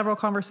actually had several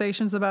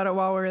conversations about it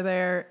while we were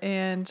there.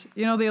 And,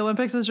 the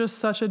Olympics is just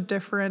such a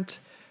different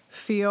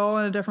feel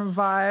and a different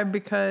vibe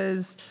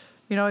because,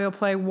 you'll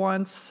play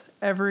once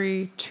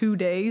every 2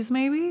 days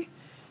maybe.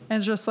 And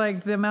it's just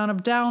like the amount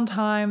of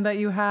downtime that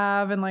you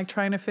have and like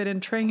trying to fit in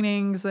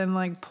trainings and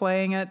like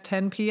playing at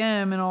 10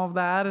 p.m. and all of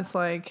that. It's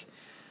like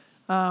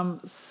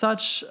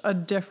such a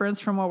difference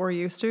from what we're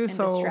used to. And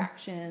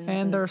distractions.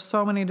 And there's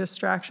so many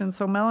distractions.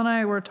 So Mel and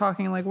I were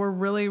talking like we're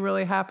really,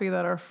 really happy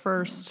that our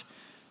first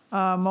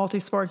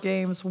multi-sport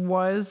games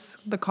was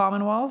the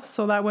Commonwealth.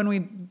 So that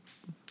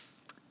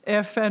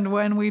if and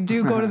when we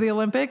do go to the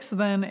Olympics,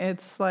 then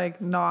it's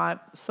like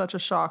not such a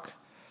shock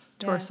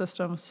to our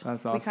systems.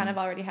 That's awesome. We kind of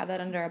already had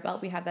that under our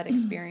belt. We had that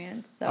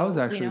experience. So I was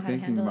actually we know how to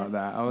thinking handle about it.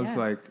 that. I was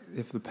like,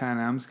 if the Pan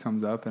Ams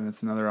comes up and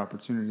it's another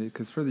opportunity,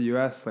 because for the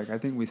U.S., like I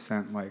think we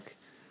sent like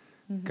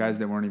guys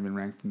that weren't even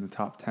ranked in the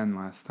top 10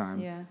 last time.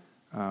 Yeah.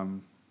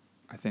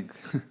 I think.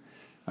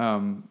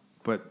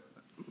 But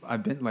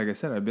I've been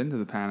to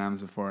the Pan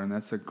Ams before, and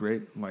that's a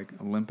great like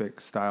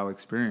Olympic style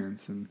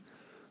experience. And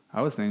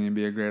I was thinking it'd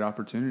be a great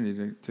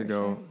opportunity to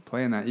go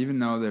play in that, even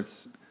though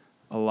there's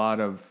a lot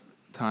of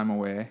time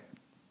away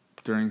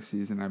during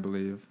season, I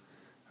believe.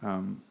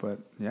 But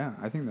yeah,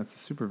 I think that's a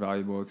super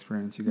valuable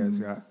experience you guys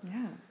got.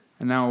 Yeah.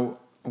 And now,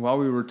 while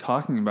we were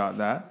talking about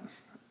that,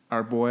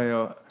 our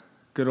boy,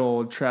 good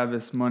old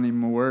Travis Money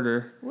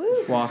Mewhirter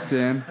walked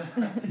in.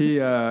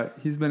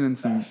 He's been in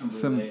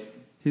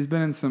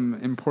some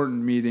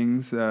important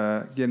meetings,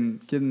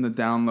 getting the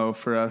down low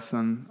for us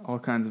on all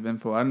kinds of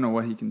info. I don't know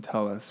what he can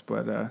tell us,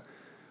 but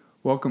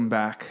welcome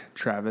back,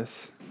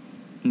 Travis.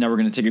 Now we're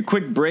going to take a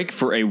quick break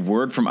for a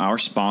word from our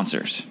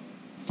sponsors.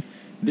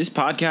 This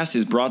podcast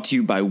is brought to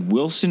you by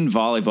Wilson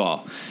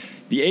Volleyball.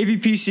 The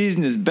AVP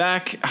season is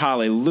back,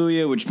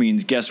 hallelujah, which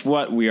means, guess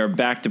what? We are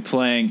back to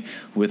playing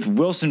with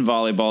Wilson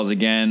Volleyballs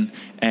again,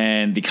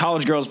 and the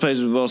college girls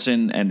plays with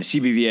Wilson, and the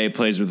CBVA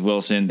plays with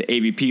Wilson, the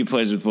AVP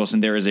plays with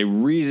Wilson. There is a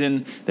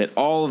reason that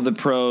all of the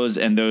pros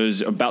and those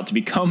about to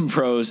become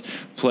pros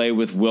play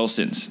with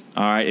Wilsons.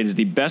 All right, it is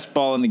the best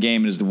ball in the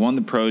game. It is the one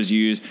the pros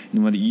use, and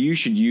the one that you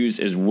should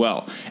use as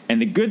well.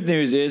 And the good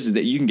news is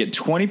that you can get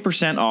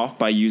 20% off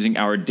by using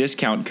our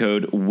discount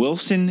code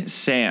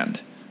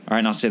WilsonSand. All right,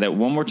 and I'll say that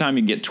one more time.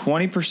 You can get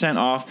 20%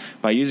 off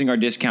by using our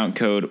discount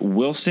code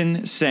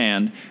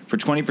WilsonSand for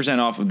 20%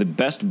 off of the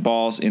best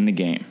balls in the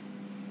game.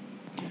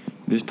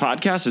 This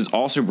podcast is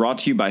also brought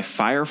to you by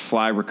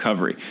Firefly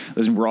Recovery.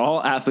 Listen, we're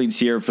all athletes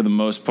here for the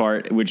most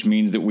part, which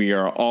means that we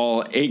are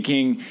all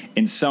aching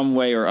in some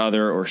way or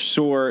other or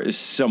sore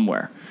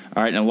somewhere.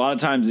 All right, and a lot of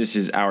times this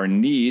is our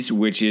knees,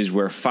 which is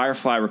where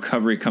Firefly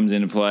Recovery comes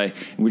into play,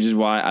 which is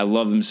why I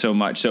love them so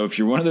much. So if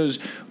you're one of those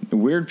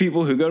weird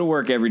people who go to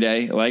work every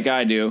day, like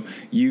I do,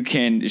 you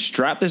can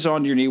strap this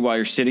onto your knee while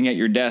you're sitting at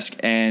your desk,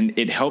 and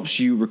it helps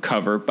you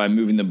recover by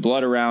moving the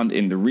blood around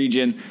in the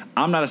region.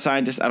 I'm not a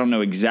scientist. I don't know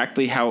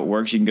exactly how it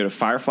works. You can go to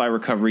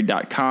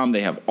fireflyrecovery.com.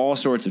 They have all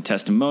sorts of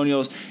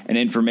testimonials and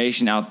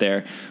information out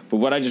there. But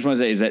what I just want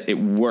to say is that it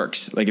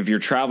works. Like if you're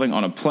traveling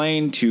on a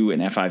plane to an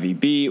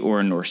FIVB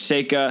or a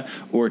Norseca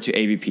or to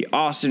AVP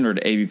Austin or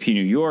to AVP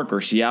New York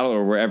or Seattle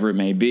or wherever it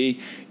may be,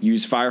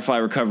 use Firefly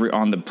Recovery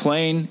on the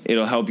plane.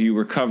 It'll help you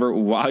recover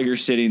while you're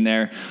sitting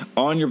there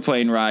on your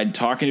plane ride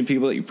talking to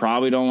people that you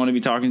probably don't want to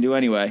be talking to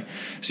anyway.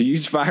 So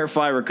use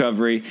Firefly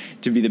Recovery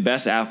to be the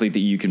best athlete that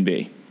you can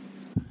be.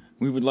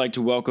 We would like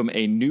to welcome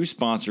a new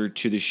sponsor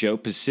to the show,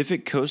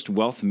 Pacific Coast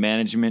Wealth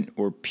Management,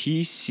 or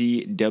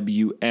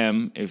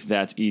PCWM, if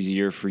that's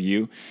easier for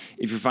you.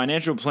 If your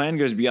financial plan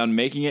goes beyond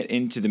making it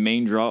into the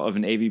main draw of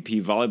an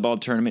AVP volleyball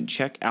tournament,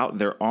 check out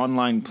their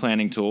online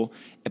planning tool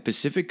at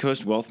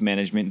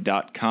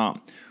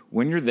PacificCoastWealthManagement.com.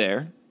 When you're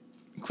there,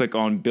 click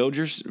on Build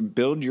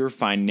Your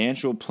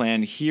Financial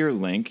Plan Here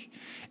link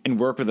and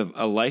work with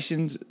a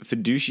licensed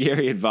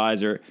fiduciary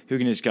advisor who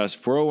can discuss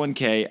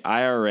 401k,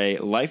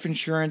 IRA, life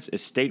insurance,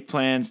 estate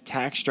plans,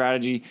 tax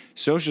strategy,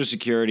 Social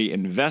Security,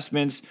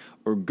 investments,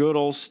 or good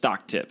old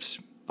stock tips,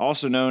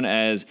 also known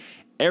as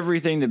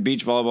everything that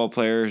beach volleyball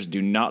players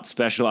do not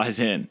specialize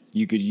in.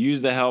 You could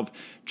use the help.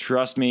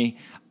 Trust me,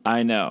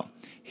 I know.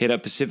 Hit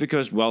up Pacific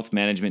Coast Wealth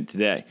Management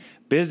today.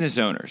 Business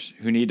owners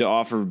who need to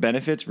offer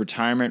benefits,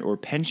 retirement, or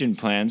pension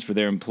plans for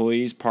their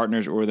employees,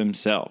 partners, or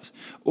themselves.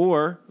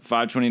 Or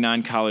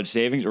 529 college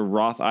savings or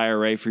Roth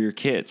IRA for your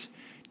kids.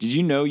 Did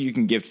you know you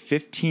can gift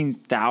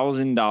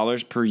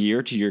 $15,000 per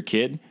year to your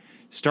kid?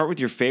 Start with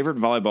your favorite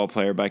volleyball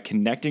player by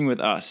connecting with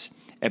us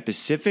at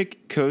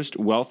Pacific Coast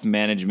Wealth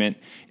Management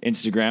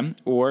Instagram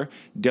or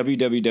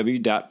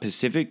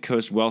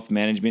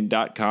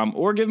www.pacificcoastwealthmanagement.com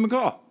or give them a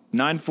call.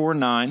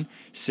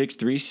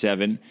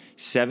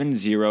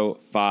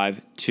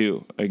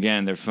 949-637-7052.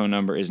 Again, their phone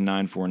number is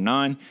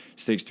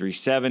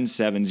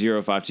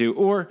 949-637-7052.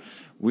 Or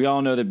we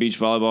all know that beach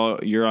volleyball,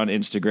 you're on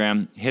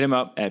Instagram. Hit them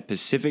up at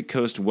Pacific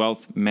Coast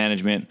Wealth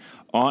Management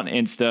on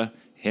Insta.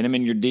 hit them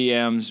in your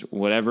DMs,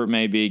 whatever it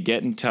may be.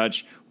 Get in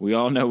touch. We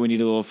all know we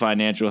need a little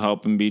financial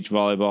help in beach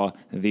volleyball.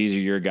 These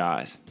are your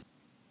guys.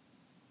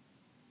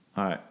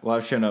 All right. Well,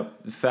 I've shown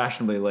up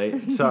fashionably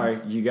late. Sorry,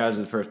 you guys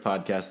are the first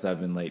podcast that I've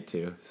been late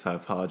to, so I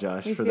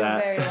apologize for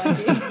that.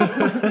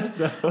 Very lucky.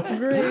 So,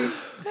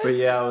 Great. but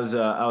yeah,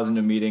 I was in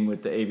a meeting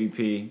with the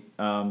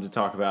AVP to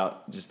talk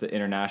about just the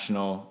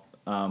international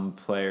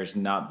players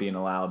not being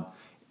allowed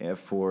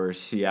for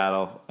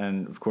Seattle,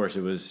 and of course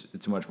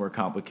it's a much more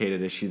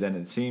complicated issue than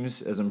it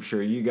seems, as I'm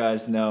sure you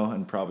guys know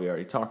and probably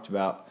already talked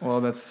about. Well,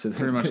 that's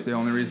pretty much the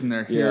only reason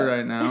they're here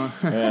right now.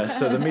 Yeah,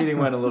 so the meeting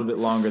went a little bit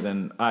longer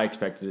than I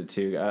expected it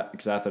to,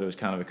 because I thought it was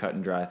kind of a cut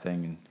and dry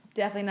thing. And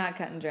Definitely not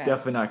cut and dry.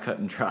 definitely not cut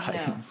and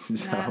dry. No,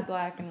 So, not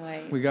black and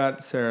white. We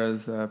got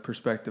Sarah's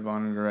perspective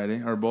on it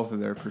already, or both of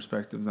their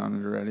perspectives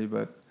on it already,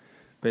 but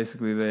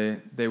basically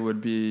they would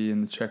be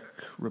in the Czech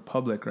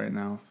Republic right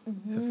now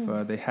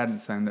if they hadn't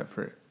signed up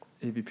for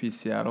AVP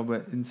Seattle,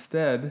 but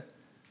instead,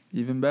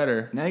 even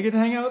better, now you get to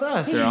hang out with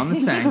us. they're on the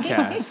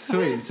SANDCAST.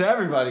 Sweet. So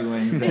everybody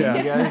wins then. Yeah.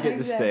 You guys get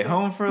to stay Exactly.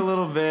 home for a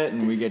little bit,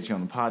 and we get you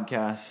on the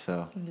podcast.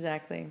 So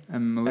Exactly.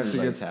 And Melissa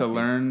Everybody's gets happy. to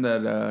learn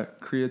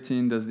that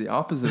creatine does the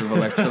opposite of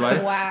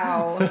electrolytes.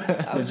 Wow.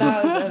 We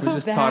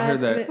just taught her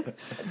that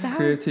that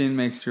creatine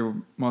makes your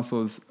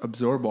muscles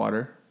absorb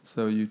water,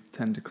 so you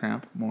tend to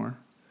cramp more.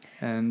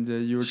 And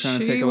you were trying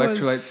to take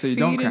electrolytes so you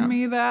don't feeding cramp.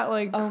 me that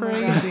like Oh my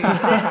crazy.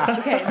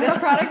 Okay, this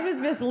product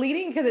was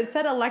misleading because it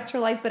said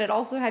electrolyte, but it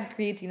also had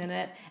creatine in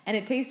it, and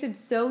it tasted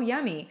so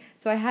yummy.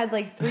 So I had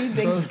like 3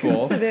 big Those scoops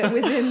both. of it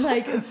within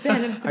like a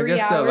span of 3 I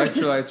guess hours. the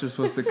electrolytes are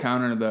supposed to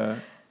counter the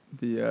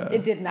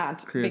It did not,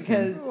 creatine.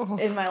 because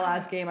in my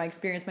last game I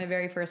experienced my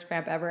very first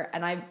cramp ever,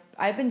 and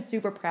I've been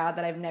super proud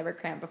that I've never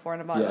cramped before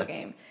in a volleyball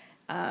game.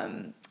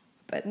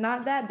 But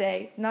not that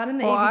day, not in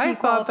the Well, AVP I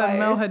thought that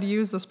Mel qualifiers. had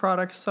used this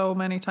product so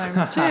many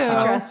times too. She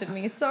trusted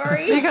me.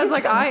 Sorry. Because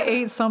like I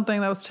ate something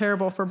that was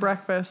terrible for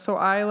breakfast, so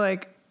I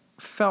like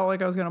felt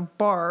like I was gonna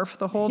barf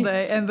the whole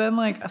day, and then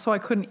like so I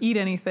couldn't eat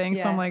anything. So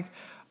Yeah. I'm like,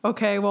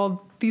 okay,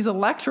 well these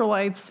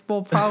electrolytes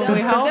will probably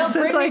help they'll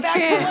since bring I me back to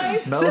can't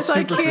life. Mel's since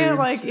I can't superfoods.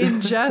 like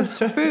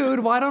ingest food.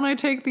 Why don't I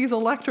take these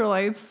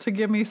electrolytes to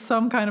give me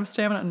some kind of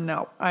stamina?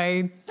 No,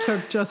 I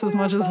took just as We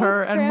were much as both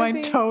her, and my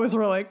cramping. toes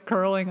were like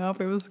curling up.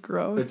 It was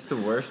gross. it's the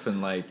worst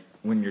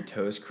when your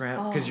toes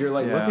cramp, because you're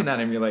like Yeah. looking at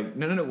him, you're like,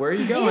 no, where are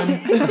you going?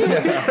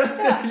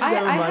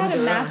 I mind had a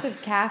your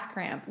massive calf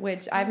cramp,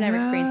 which I've never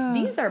experienced.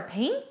 Yeah. These are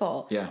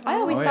painful. Yeah. I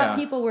always Oh, thought yeah.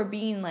 people were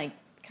being like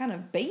kind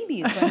of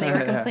babies when they were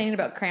Yeah. complaining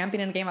about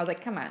cramping in a game. I was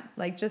like, come on,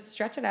 like just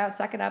stretch it out,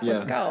 suck it up, Yeah.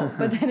 let's go.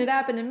 But then it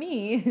happened to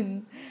me,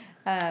 and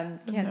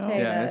can't No.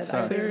 say Yeah, it that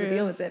I was able to sucks.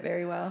 deal with it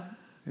very well.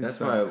 That's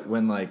why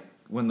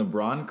when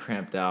LeBron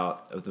cramped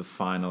out of the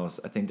finals,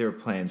 I think they were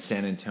playing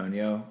San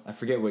Antonio. I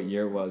forget what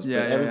year it was, Yeah,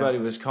 but yeah, everybody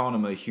was calling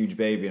him a huge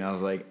baby, and I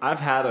was like, I've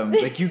had him.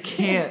 Like, you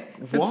can't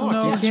walk,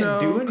 no you can't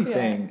do joke.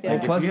 anything. Yeah. Like, Well,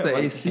 if plus you the have,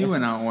 like, AC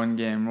went out one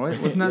game.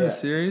 Wasn't that Yeah. the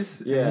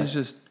series? Yeah. And he's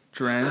just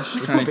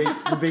drenched, trying to the big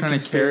trying to carry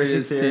conspiracy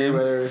his theory, team.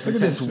 whether it's Look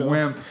at this intentional.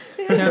 wimp.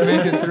 Can't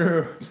make it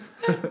through.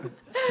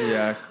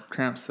 Yeah,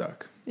 cramps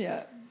suck.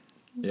 Yeah.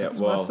 Yeah, That's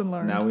well, lesson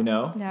learned. now we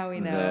know. Now we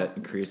know. That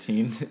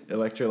creatine,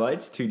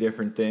 electrolytes, 2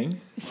 different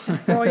things.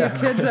 For all you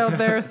kids out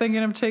there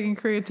thinking of taking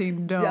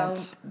creatine,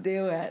 don't.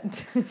 do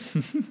it.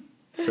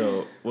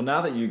 So, well,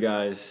 now that you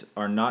guys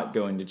are not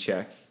going to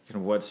check, kind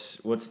of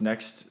what's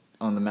next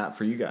on the map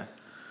for you guys?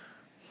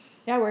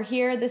 Yeah, we're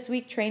here this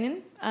week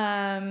training.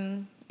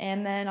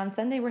 And then on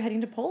Sunday, we're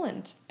heading to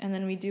Poland. And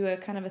then we do a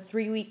kind of a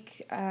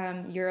 3-week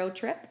Euro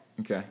trip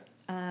Okay.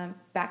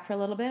 back for a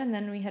little bit. And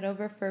then we head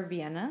over for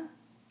Vienna,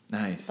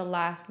 Nice. the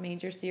last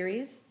major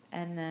series.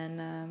 And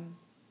then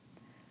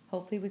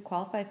hopefully we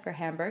qualify for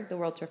Hamburg, the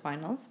World Tour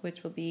Finals,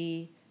 which will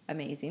be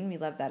amazing. We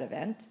love that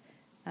event.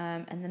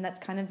 And then that's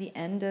kind of the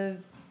end of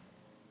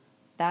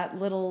that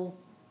little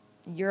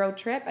Euro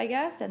trip, I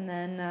guess. And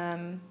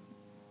then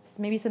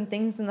maybe some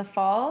things in the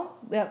fall.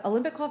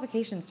 Olympic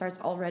qualification starts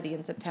already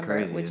in September,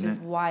 crazy, which isn't is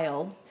it?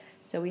 wild.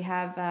 So we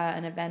have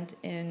an event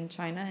in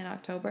China in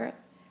October,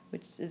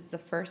 which is the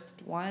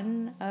first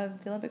one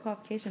of the Olympic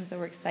qualification. So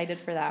we're excited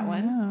for that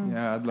one.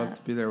 Yeah, I'd love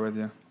to be there with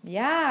you.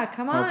 Yeah,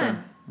 come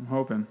on. I'm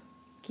hoping.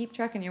 Keep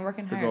trucking. You're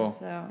working It's the hard. goal.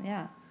 So,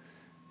 yeah.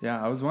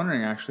 Yeah, I was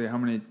wondering actually how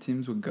many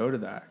teams would go to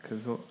that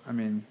because I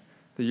mean,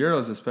 the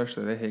Euros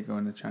especially they hate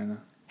going to China.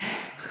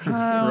 I don't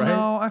Right?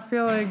 know. I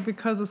feel like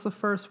because it's the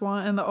first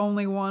one and the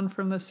only one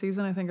from this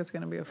season, I think it's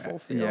going to be a full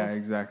field. Yeah,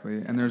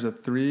 exactly. And there's a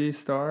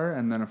 3-star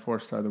and then a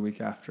 4-star the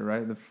week after,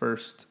 right? The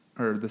first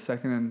or the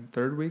second and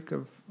third week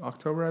of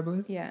October, I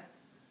believe. Yeah.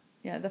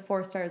 Yeah, the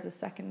 4-star is the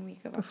second week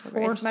of The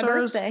October. 4 It's my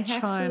stars, birthday,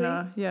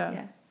 China. actually. Yeah.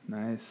 Yeah.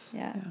 Nice.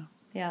 Yeah. Yeah.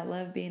 Yeah, I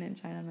love being in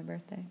China on my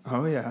birthday.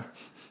 Oh yeah.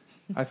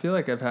 I feel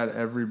like I've had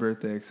every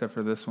birthday except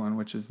for this one,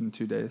 which is in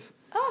 2 days.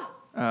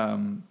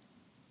 Oh.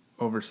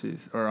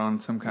 Overseas or on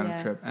some kind Yeah.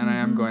 of trip. And I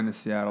am going to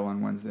Seattle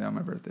on Wednesday on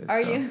my birthday.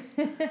 Are so, you?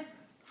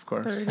 Of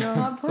course. There you go.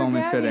 Oh, It's poor only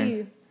Gabby.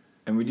 fitting.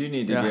 And we do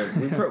need to Yeah.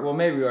 give. Well,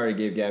 maybe we already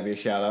gave Gabby a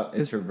shout out.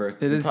 It's her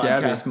birthday. It is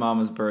Podcast Gabby.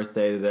 Mama's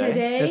birthday today.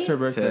 Today? It's her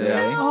birthday. Today.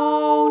 Yeah.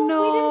 Oh, We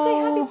didn't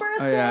say happy you.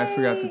 birthday. Oh yeah, I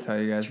forgot to tell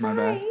you guys. My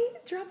bad.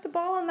 Drop the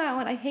ball on that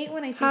one. I hate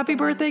when I see Happy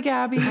someone- birthday,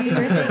 Gabby. Happy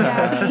birthday,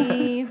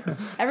 Gabby.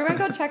 Everyone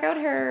go check out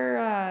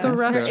her The her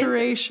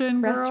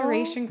Restoration Girl.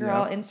 Restoration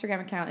Girl Yep.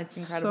 Instagram account. It's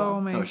So incredible.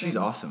 amazing. Oh, she's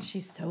awesome.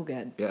 She's so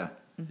good. Yeah.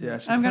 Yeah,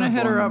 she's I'm gonna kinda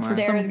hit her blowing up my for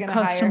mind. Sarah's some gonna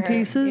custom hire her.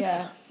 pieces.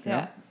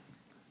 Yeah.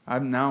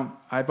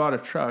 I bought a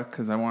truck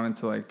because I wanted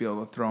to like be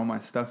able to throw my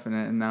stuff in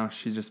it, and now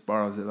she just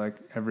borrows it like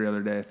every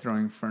other day,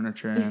 throwing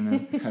furniture in.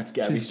 And That's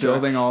Gabby's she's truck.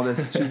 building all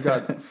this. She's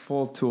got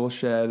full tool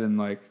shed and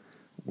like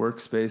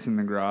workspace in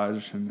the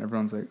garage, and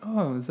everyone's like,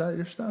 "Oh, is that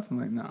your stuff?" I'm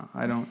like, "No,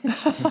 I don't.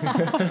 That's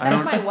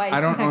my wife's.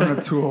 I don't own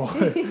a tool.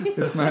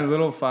 It's my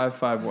little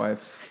 5'5"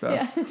 wife's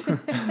stuff."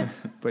 Yeah.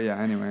 But yeah,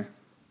 anyway,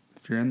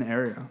 if you're in the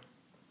area,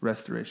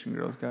 Restoration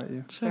Girl's got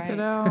you. Check Right. it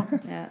out.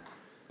 Yeah.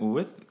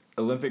 With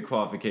Olympic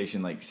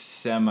qualification, like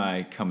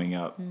semi coming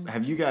up,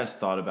 have you guys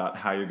thought about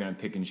how you're going to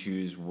pick and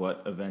choose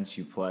what events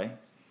you play?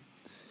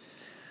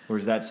 Or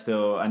is that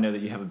still, I know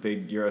that you have a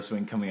big Euro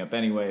swing coming up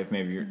anyway, if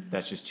maybe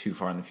that's just too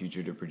far in the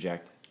future to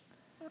project.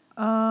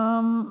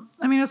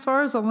 I mean, as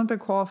far as Olympic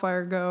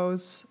qualifier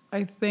goes,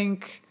 I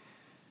think,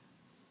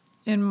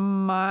 in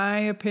my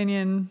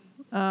opinion,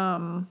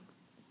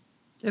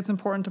 it's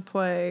important to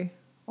play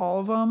all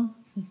of them.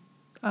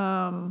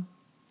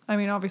 I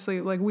mean,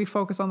 obviously, like, we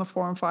focus on the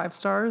 4 and 5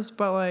 stars,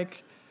 but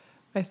like,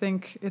 I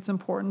think it's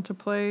important to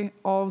play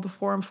all of the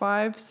 4 and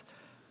 5s,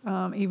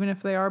 even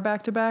if they are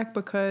back to back,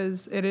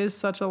 because it is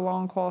such a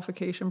long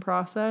qualification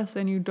process,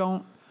 and you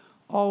don't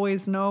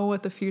always know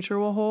what the future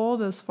will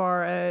hold as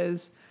far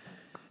as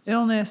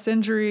illness,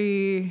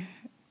 injury,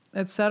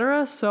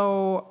 etc.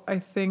 So I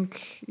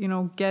think,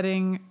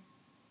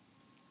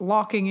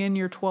 locking in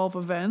your 12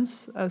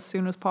 events as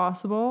soon as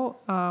possible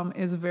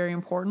is very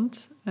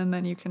important, and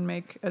then you can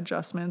make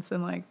adjustments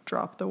and like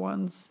drop the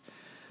ones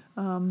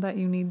that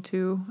you need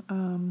to.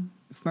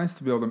 It's nice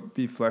to be able to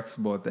be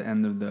flexible at the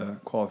end of the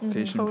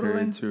qualification Totally.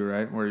 period too,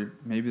 right? Where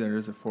maybe there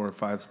is a 4 or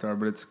 5 star,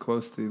 but it's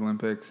close to the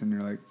Olympics, and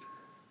you're like,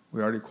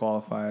 we already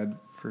qualified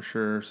for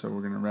sure, so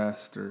we're gonna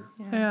rest or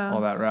Yeah.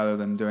 all that, rather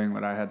than doing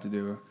what I had to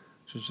do,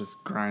 which is just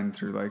grind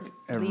through like Leave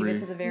every it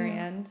to the very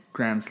end.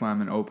 Grand Slam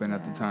and Open.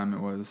 At the Yeah. time, it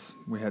was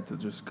we had to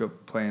just go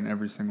play in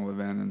every single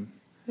event and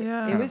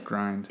Yeah. kind was- of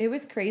grind. It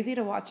was crazy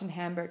to watch in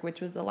Hamburg,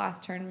 which was the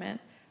last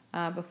tournament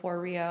before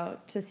Rio,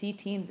 to see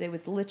teams. It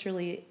was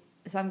literally,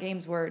 some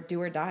games were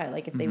do or die.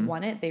 Like if they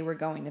won it, they were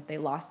going. If they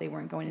lost, they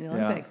weren't going to the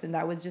Yeah. Olympics. And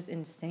that was just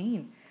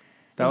insane.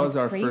 That It was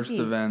our crazy. first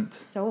event.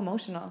 So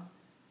emotional.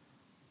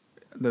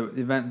 The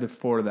event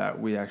before that,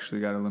 we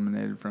actually got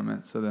eliminated from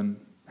it. So then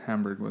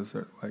Hamburg was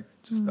like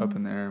just up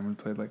in the air, and we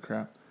played like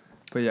crap.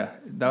 But yeah,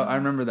 I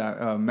remember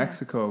that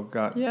Mexico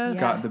got Yes.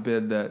 got the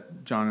bid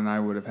that John and I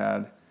would have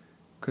had,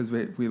 because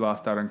we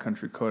lost out on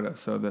country quota.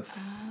 So the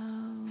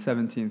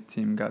 17th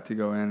team got to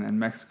go in, and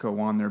Mexico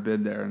won their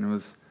bid there, and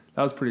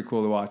that was pretty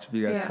cool to watch. If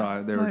you guys Yeah. saw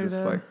it, they were I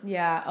just did. like,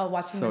 Yeah. Oh,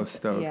 watching So them.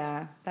 stoked.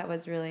 Yeah, that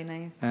was really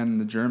nice.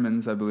 and the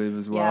Germans, I believe,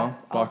 as well. Yeah,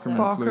 also. Bockerman,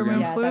 Bockerman. Flugen.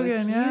 Yeah, that was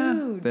Flugen, yeah.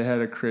 huge. They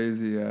had a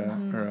crazy or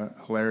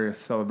a hilarious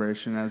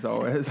celebration as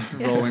always,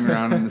 rolling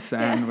around in the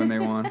sand when they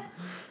won.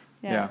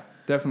 Yeah,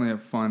 definitely a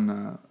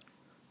fun,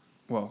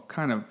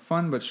 kind of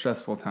fun but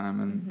stressful time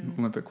in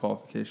Olympic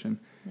qualification.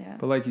 Yeah.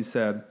 But like you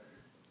said,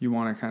 you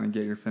want to kind of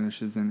get your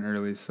finishes in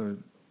early, so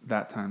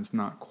that time's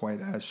not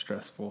quite as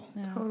stressful.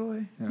 Yeah.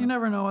 Totally. Yeah. You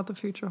never know what the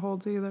future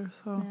holds either,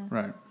 so Yeah.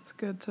 Right, it's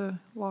good to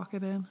lock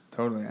it in.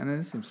 totally. And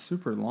it's a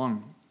super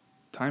long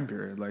time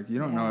period. Like, you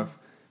don't know Yeah. if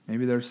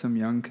maybe there's some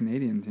young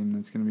Canadian team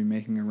that's going to be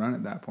making a run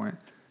at that point.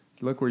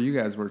 Look where you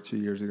guys were 2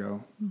 years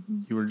ago.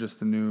 You were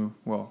just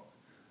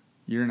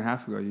year and a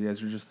half ago, you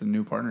guys were just a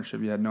new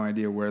partnership. You had no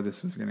idea where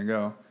this was going to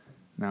go.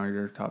 Now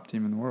you're a top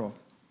team in the world.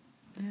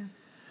 Yeah.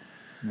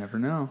 Never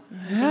know.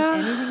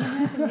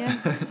 Anything can happen.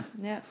 Yeah.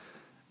 Yeah.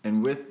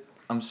 And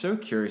I'm so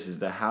curious as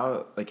to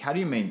how do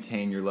you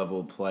maintain your level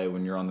of play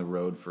when you're on the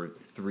road for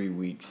 3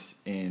 weeks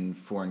in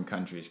foreign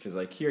countries? Because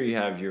like here you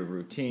have your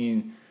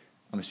routine.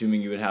 I'm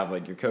assuming you would have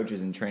like your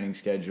coaches and training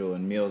schedule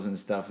and meals and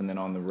stuff. And then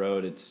on the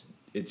road,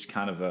 it's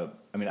kind of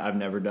I've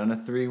never done a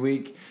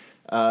 3-week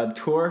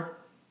tour.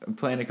 I'm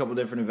playing a couple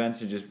different events.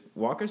 So just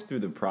walk us through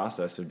the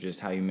process of just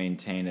how you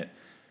maintain it,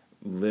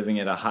 living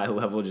at a high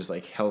level, just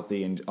like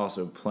healthy and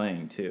also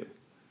playing too.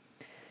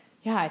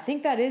 Yeah, I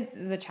think that is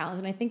the challenge,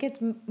 and I think it's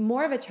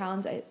more of a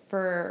challenge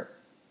for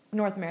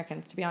North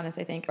Americans, to be honest.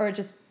 I think, or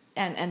just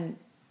and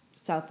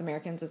South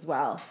Americans as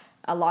well.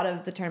 A lot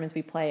of the tournaments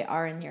we play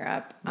are in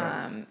Europe,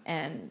 Right.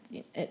 and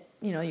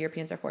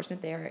Europeans are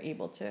fortunate; they are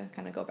able to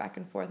kind of go back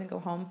and forth and go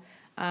home.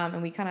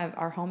 And we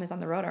our home is on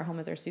the road. Our home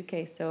is our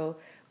suitcase, so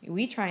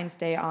we try and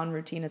stay on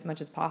routine as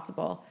much as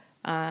possible.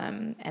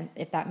 And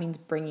if that means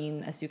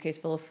bringing a suitcase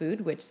full of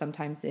food, which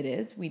sometimes it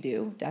is, we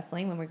do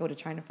definitely when we go to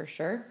China for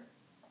sure.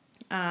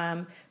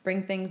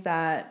 Bring things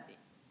that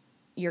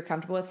you're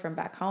comfortable with from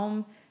back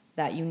home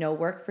that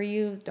work for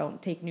you.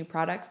 Don't take new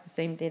products the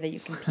same day that you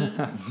compete.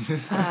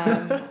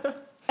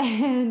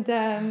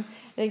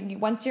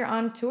 Once you're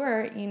on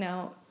tour,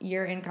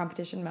 you're in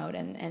competition mode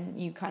and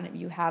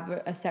you have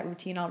a set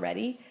routine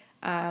already.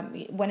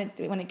 When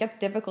it gets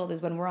difficult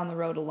is when we're on the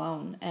road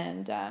alone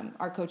and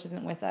our coach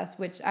isn't with us,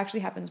 which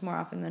actually happens more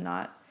often than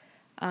not.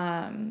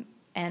 And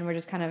we're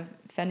just kind of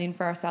fending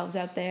for ourselves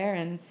out there,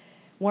 and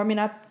warming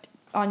up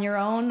on your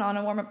own on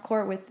a warm-up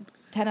court with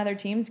 10 other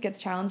teams gets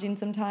challenging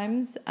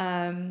sometimes.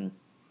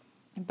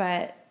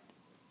 But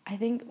I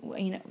think,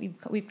 you know,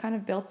 we've kind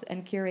of built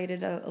and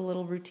curated a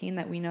little routine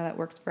that we know that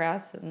works for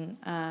us,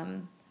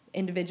 and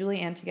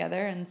individually and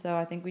together. And so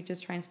I think we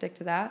just try and stick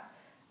to that.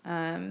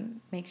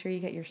 Make sure you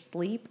get your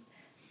sleep.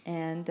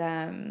 And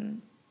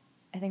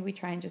I think we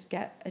try and just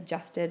get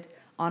adjusted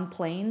on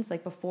planes.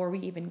 Like before we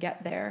even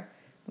get there,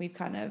 we've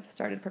kind of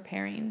started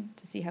preparing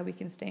to see how we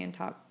can stay in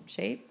top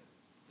shape.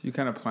 Do you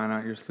kind of plan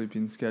out your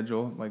sleeping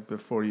schedule, like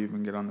before you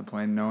even get on the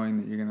plane, knowing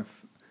that you're going to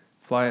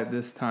fly at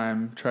this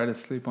time, try to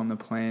sleep on the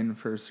plane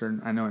for a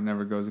certain, I know it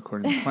never goes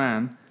according to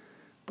plan,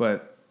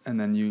 but, and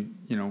then you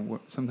know,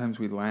 sometimes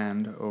we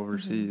land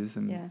overseas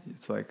and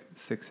it's like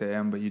 6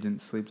 a.m., but you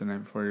didn't sleep the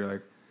night before. You're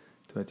like,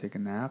 do I take a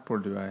nap or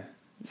do I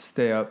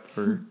stay up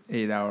for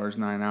 8 hours,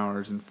 9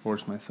 hours and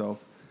force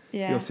myself?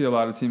 Yeah. You'll see a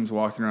lot of teams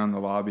walking around the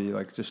lobby,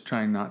 like just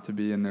trying not to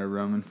be in their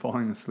room and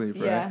falling asleep,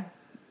 right? Yeah.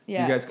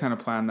 Yeah. You guys kind of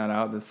plan that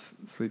out, this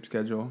sleep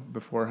schedule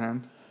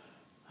beforehand?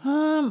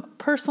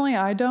 Personally,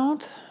 I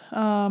don't.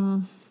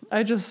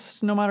 I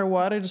just, no matter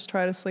what, I just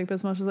try to sleep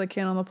as much as I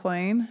can on the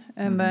plane.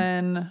 And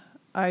then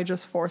I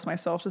just force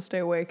myself to stay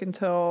awake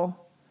until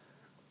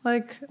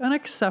like an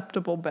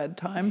acceptable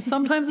bedtime.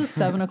 Sometimes it's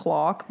 7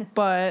 o'clock,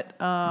 but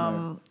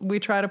we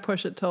try to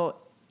push it till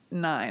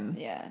 9.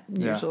 Yeah.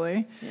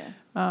 Usually.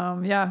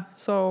 Yeah.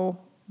 So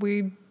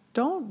we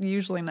don't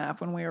usually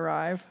nap when we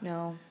arrive.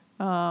 No.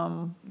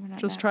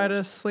 Just try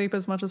to sleep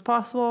as much as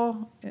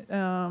possible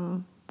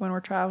when we're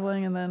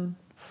traveling, and then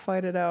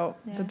fight it out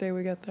the day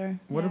we get there.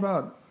 What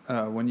about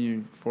when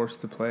you're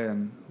forced to play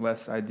in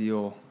less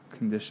ideal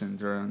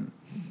conditions or in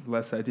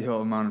less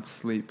ideal amount of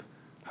sleep?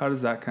 How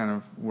does that kind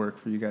of work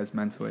for you guys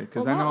mentally?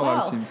 Because I know a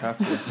lot of teams have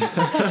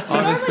to.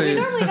 Honestly,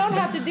 we normally don't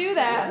have to do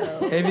that.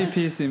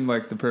 AVP seemed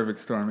like the perfect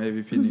storm,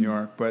 AVP New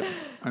York. But,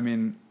 I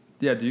mean,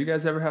 yeah, do you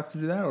guys ever have to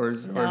do that? Or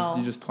do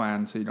you just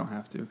plan so you don't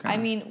have to? I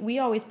mean, we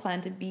always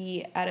plan to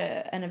be at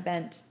an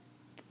event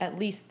at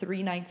least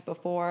 3 nights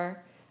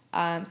before,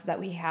 so that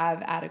we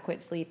have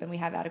adequate sleep and we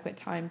have adequate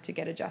time to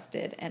get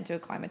adjusted and to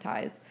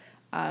acclimatize,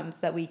 so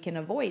that we can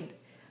avoid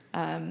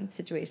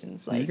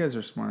situations so like... You guys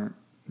are smart.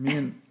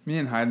 Me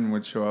and Hayden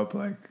would show up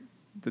like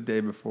the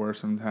day before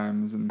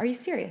sometimes. And are you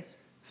serious?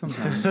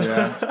 Sometimes,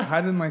 yeah.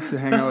 Hayden likes to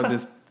hang out with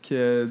his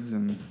kids,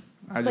 and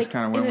I just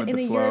kind of went with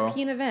the flow. In a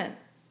European event.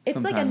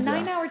 It's sometimes, like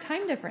a 9-hour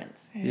time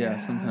difference. Yeah,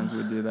 sometimes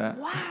we'd do that.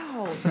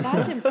 Wow,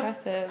 that's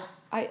impressive.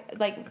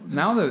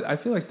 Now that I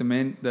feel like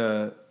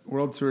the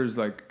World Tour has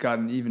like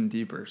gotten even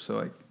deeper, so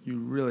like you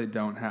really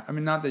don't have. I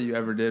mean, not that you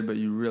ever did, but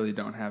you really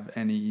don't have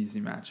any easy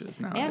matches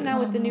now. And now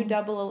with the new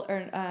double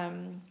or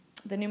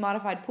the new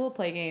modified pool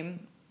play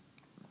game,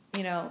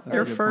 you know,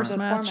 your first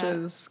match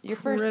is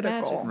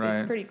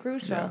pretty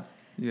crucial. Yeah.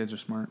 You guys are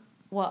smart.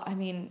 Well, I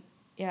mean,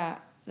 yeah.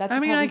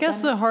 I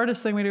guess the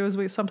hardest thing we do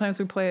is sometimes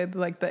we play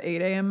like the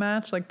 8 a.m.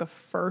 match, like the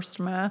first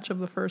match of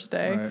the first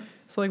day. Right.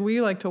 So like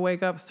we like to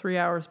wake up 3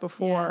 hours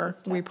before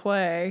we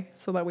play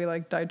so that we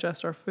like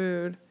digest our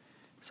food.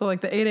 So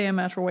like the 8 a.m.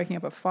 match, we're waking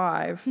up at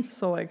 5.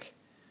 So like,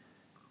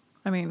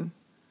 I mean,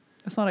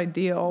 it's not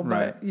ideal,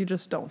 but you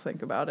just don't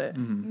think about it.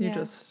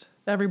 Mm-hmm.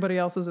 Everybody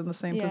else is in the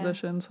same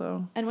position.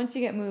 So. And once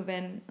you get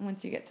moving,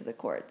 once you get to the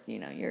courts, you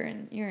know, you're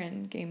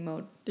in game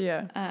mode.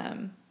 Yeah.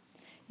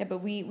 Yeah, but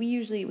we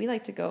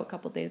like to go a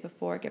couple days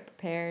before, get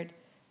prepared,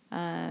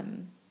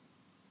 and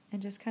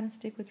just kind of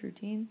stick with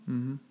routine.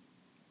 Mm-hmm.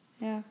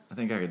 Yeah. I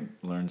think I could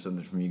learn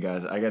something from you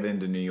guys. I got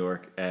into New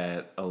York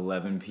at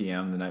 11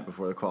 p.m. the night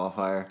before the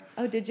qualifier.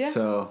 Oh, did you?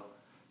 So,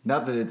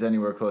 not that it's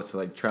anywhere close to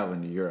like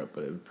traveling to Europe,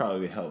 but it would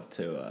probably help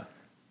to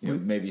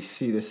maybe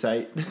see the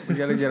site. We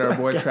got to get our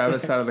boy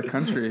Travis out of the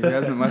country. He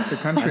hasn't left the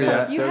country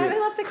yet. You haven't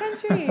left the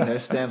country? No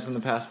stamps on the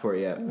passport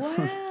yet.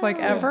 Wow. Like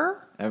ever?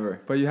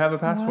 Ever. But you have a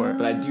passport. Wow.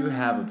 But I do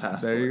have a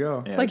passport. There you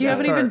go. Yeah, like you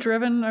haven't even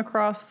driven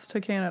across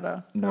to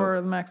Canada or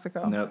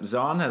Mexico? Nope.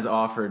 Zahn has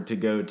offered to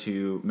go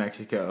to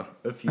Mexico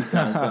a few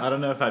times, but I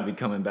don't know if I'd be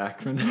coming back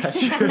from that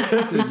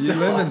trip. Dude, you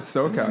live in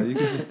SoCal. You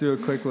could just do a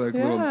quick little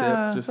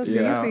dip just to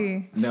get out.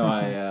 No,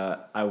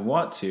 I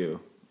want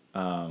to.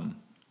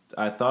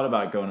 I thought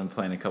about going and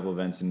playing a couple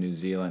events in New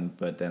Zealand,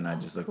 but then I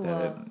just looked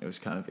at it and it was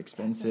kind of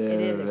expensive.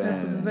 It is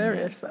expensive. Very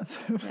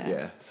expensive.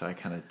 Yeah, so I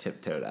kind of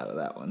tiptoed out of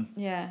that one.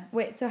 Yeah.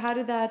 Wait, so how'd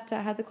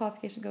the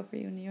qualification go for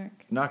you in New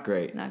York? Not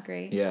great. Not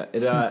great. Yeah.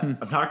 I'm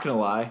not going to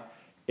lie.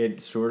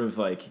 It sort of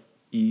like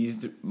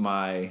eased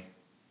my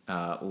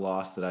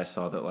loss that I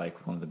saw that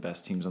like one of the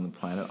best teams on the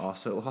planet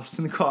also lost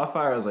in the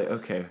qualifier. I was like,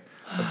 okay,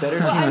 a better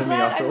team than me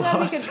also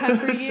lost. I'm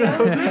glad we could comfort you.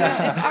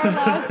 If our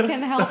loss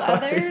can help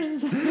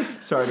others.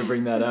 Sorry to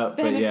bring that up,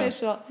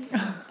 beneficial. But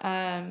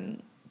yeah.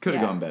 Could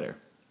have gone better.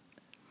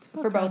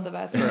 For both of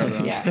us.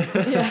 Yeah.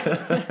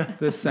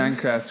 This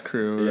SANDCAST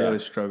crew really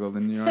struggled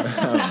in New York.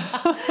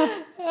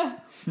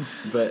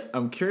 But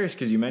I'm curious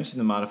because you mentioned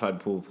the modified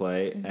pool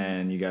play,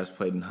 and you guys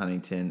played in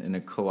Huntington in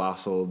a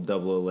colossal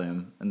double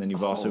elim, and then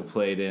you've also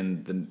played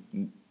in the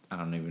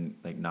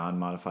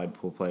non-modified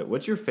pool play.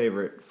 What's your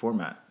favorite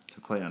format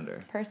to play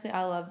under? Personally,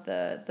 I love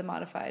the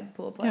modified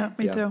pool play. Yeah,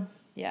 me too.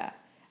 Yeah,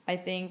 I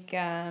think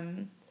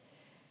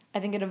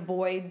it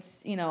avoids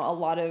a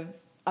lot of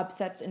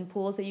upsets in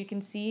pools that you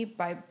can see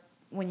by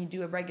when you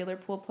do a regular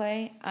pool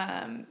play,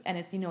 and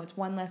it's it's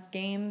one less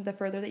game the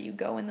further that you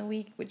go in the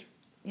week, which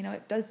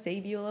it does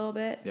save you a little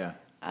bit. Yeah.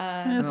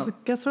 And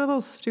it gets one of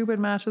those stupid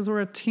matches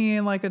where a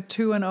team like a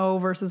 2-0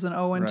 versus an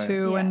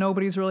 0-2, and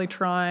nobody's really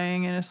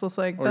trying, and it's just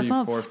like that's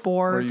not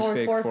sport. Or you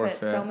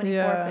forfeit. So many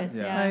forfeits.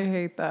 Yeah, I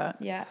hate that.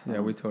 Yeah. Yeah,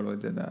 we totally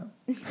did that.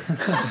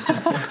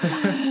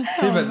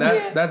 See, but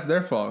that's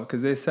their fault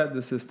because they set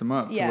the system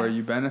up to where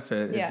you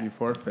benefit if you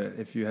forfeit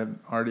if you have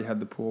already had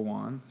the pool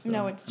won. So.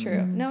 No, it's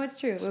true. No, it's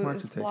true. Smart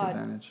it was to take flawed.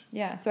 advantage.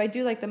 Yeah, so I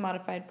do like the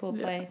modified pool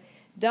play.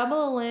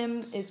 Double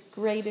elim is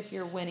great if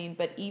you're winning,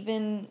 but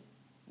even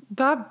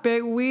that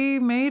big, we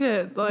made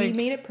it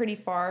pretty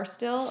far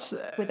still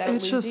without losing.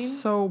 It's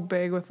just so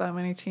big with that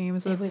many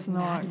teams. It's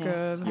not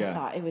good. I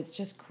thought it was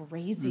just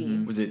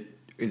crazy.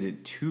 Is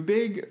it too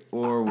big,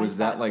 or was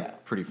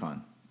that pretty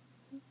fun?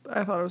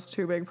 I thought it was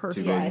too big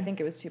personally. Yeah, I think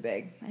it was too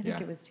big.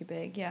 It was too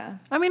big. Yeah.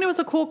 I mean, it was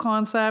a cool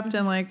concept,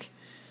 and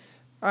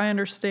I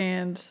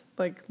understand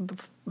the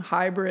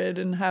hybrid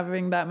and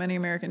having that many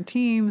American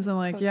teams,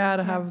 and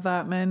to have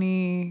that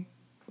many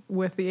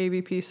with the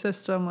AVP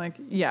system,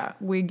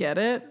 we get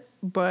it,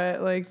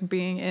 but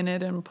being in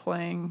it and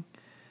playing,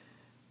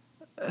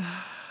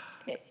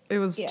 it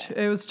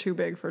was too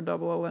big for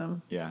double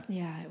elim. Yeah.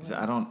 Yeah. It was.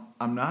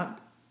 I'm not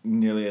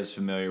nearly as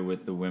familiar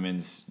with the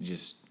women's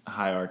just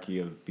hierarchy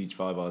of beach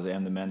volleyball as I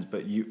am the men's,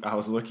 but I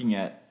was looking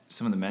at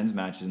some of the men's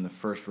matches in the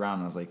first round,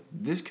 and I was like,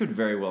 this could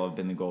very well have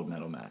been the gold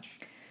medal match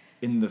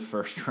in the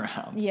first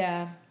round.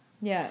 Yeah.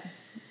 Yeah.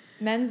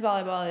 Men's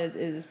volleyball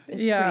is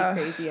pretty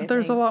crazy.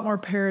 There's a lot more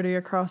parity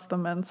across the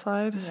men's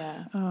side.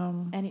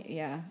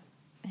 Yeah.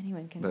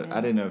 Anyone can. But win.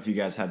 I didn't know if you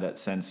guys had that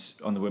sense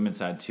on the women's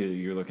side too.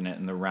 You're looking at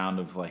in the round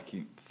of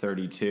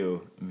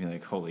 32 and be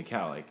like, holy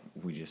cow!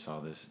 We just saw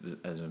this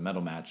as a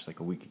medal match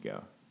a week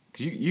ago.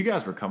 Because you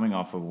guys were coming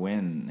off a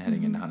win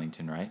heading into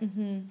Huntington, right?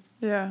 Mm-hmm.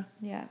 Yeah.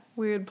 Yeah.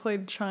 We had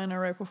played China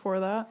right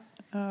before that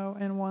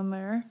and won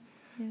there.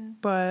 Yeah.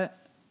 But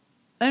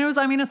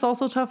it's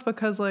also tough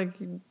because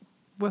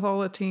with all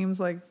the teams,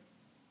 the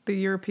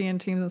European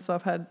teams and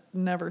stuff had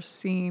never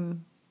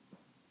seen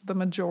the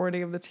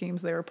majority of the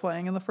teams they were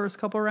playing in the first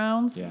couple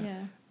rounds.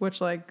 Yeah.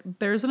 Which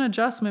there's an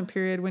adjustment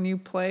period when you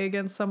play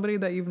against somebody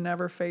that you've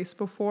never faced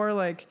before.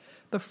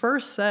 The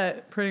first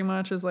set pretty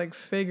much is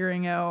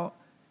figuring out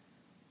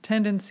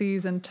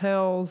tendencies and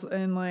tells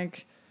and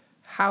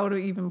how to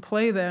even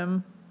play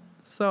them.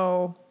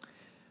 So,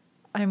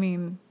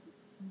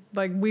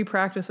 we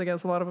practice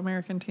against a lot of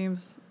American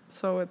teams,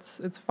 so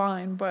it's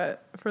fine.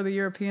 But for the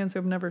Europeans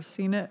who've never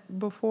seen it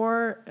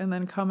before, and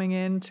then coming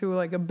into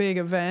a big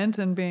event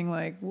and being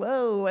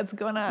whoa, what's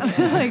going on?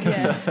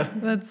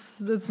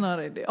 That's not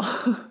ideal.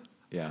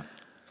 Yeah.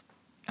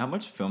 How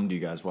much film do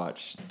you guys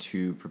watch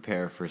to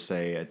prepare for,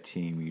 say, a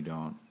team you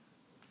don't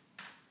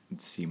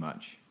see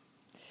much?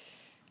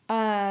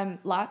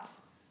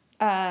 Lots.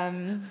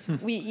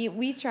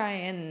 We try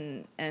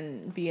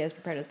and be as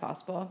prepared as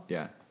possible.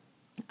 Yeah.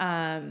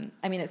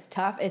 It's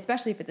tough,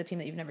 especially if it's a team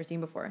that you've never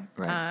seen before.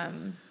 Right.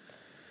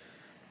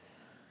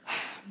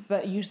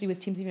 But usually with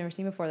teams you've never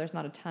seen before, there's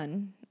not a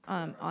ton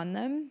on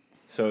them.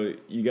 So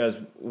you guys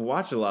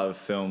watch a lot of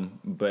film,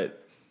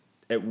 but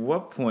at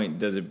what point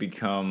does it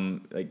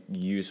become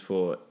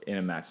useful in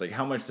a match?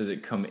 How much does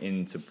it come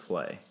into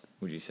play,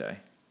 would you say?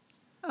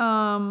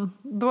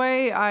 The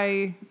way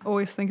I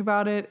always think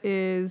about it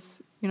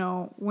is,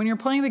 when you're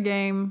playing the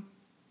game,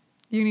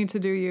 you need to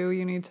do you.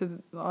 You need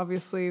to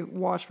obviously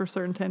watch for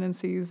certain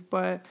tendencies.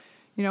 But,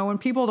 when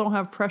people don't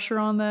have pressure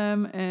on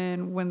them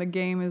and when the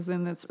game is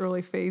in its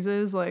early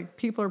phases,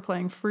 people are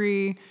playing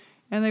free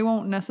and they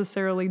won't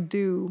necessarily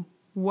do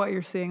what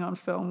you're seeing on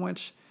film,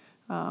 which,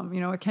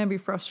 it can be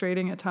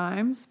frustrating at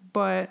times.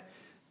 But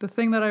the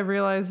thing that I've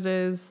realized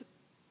is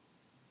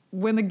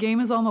when the game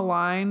is on the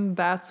line,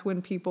 that's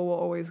when people will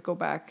always go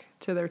back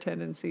to their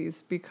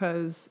tendencies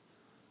because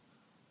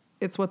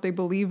it's what they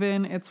believe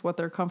in. It's what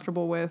they're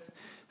comfortable with.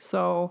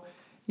 So,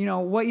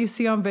 what you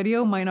see on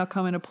video might not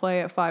come into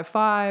play at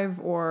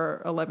 5-5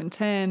 or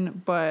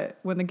 11-10, but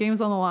when the game's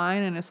on the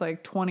line and it's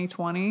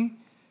 20-20,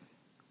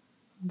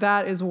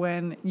 that is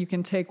when you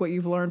can take what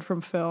you've learned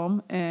from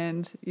film.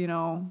 And,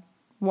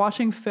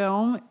 watching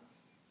film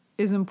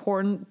is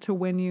important to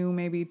win you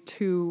maybe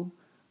 2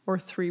 or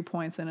 3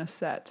 points in a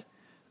set.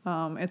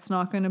 It's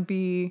not going to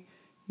be,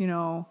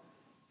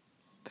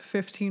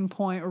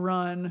 15-point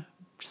run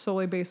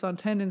solely based on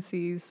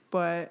tendencies,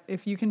 but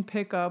if you can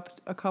pick up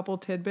a couple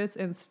tidbits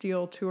and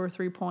steal 2 or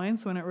 3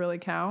 points when it really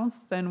counts,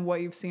 then what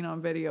you've seen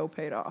on video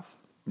paid off.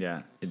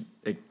 Yeah,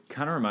 it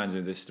kind of reminds me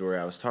of this story.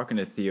 I was talking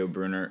to Theo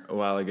Brunner a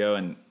while ago,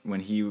 and when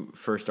he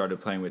first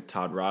started playing with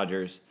Todd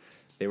Rogers,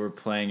 they were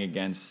playing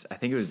against, I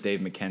think it was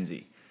Dave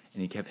McKenzie.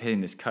 and he kept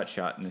hitting this cut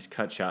shot,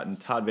 and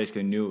Todd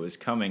basically knew it was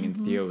coming,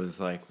 and Theo was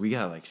like, we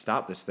gotta like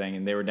stop this thing,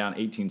 and they were down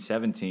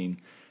 18-17,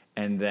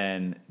 and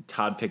then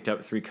Todd picked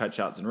up 3 cut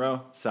shots in a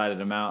row, sided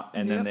them out,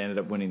 and then they ended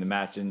up winning the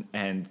match,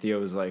 and Theo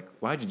was like,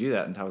 why'd you do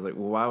that? And Todd was like,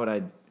 well, why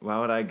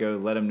would I go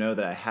let him know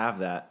that I have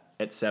that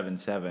at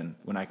 7-7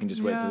 when I can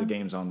just wait till the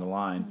game's on the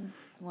line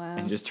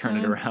and just turn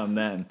it around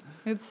then?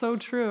 It's so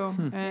true.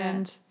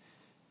 And,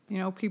 you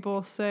know,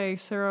 people say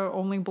Sarah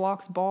only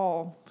blocks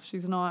ball.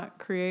 She's not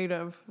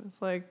creative.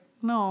 It's like,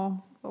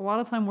 no, a lot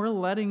of time we're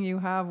letting you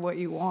have what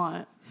you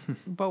want.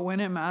 But when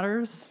it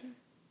matters,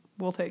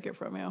 we'll take it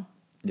from you.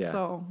 Yeah.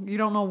 So you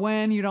don't know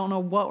when, you don't know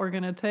what we're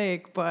going to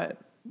take, but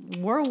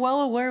we're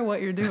well aware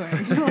what you're doing.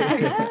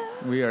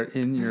 We are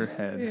in your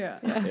head.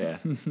 Yeah.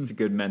 It's a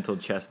good mental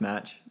chess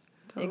match.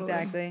 Totally.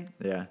 Exactly.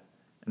 Yeah.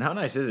 And how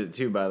nice is it,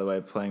 too, by the way,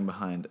 playing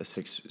behind a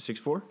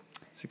 6'4"?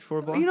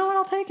 6'4" block? You know what?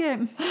 I'll take it.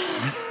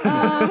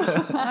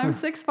 I'm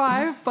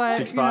 6'5",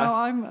 but 6'5"? you know,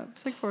 I'm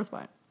 6'4" is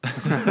fine.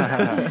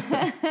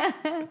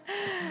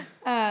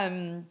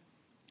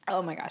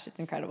 Oh my gosh, it's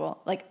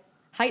incredible. Like,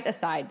 height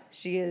aside,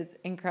 she is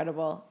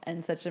incredible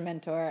and such a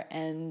mentor.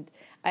 And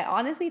I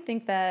honestly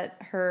think that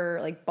her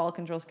like ball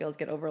control skills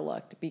get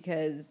overlooked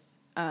because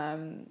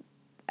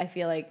I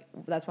feel like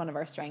that's one of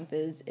our strengths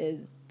is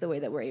the way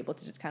that we're able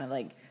to just kind of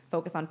like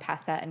focus on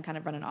pass set and kind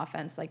of run an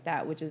offense like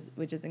that, which is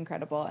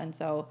incredible. And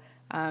so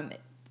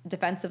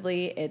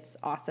defensively, it's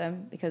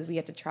awesome because we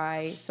get to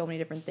try so many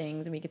different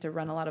things and we get to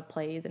run a lot of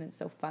plays and it's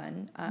so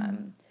fun.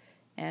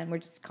 And we're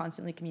just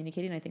constantly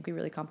communicating. I think we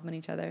really complement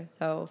each other.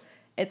 So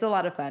it's a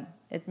lot of fun.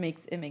 It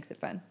makes it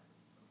fun.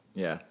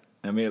 Yeah.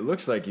 I mean, it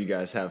looks like you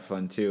guys have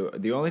fun, too.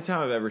 The only time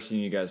I've ever seen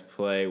you guys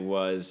play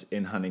was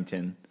in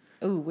Huntington.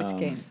 Ooh, which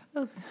game?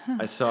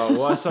 I saw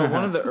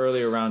one of the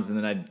earlier rounds, and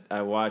then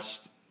I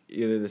watched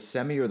either the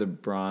semi or the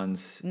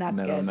bronze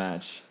medal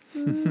match.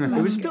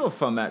 It was still a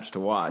fun match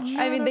to watch.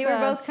 I mean, they were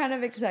both kind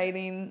of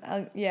exciting.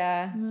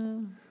 Yeah.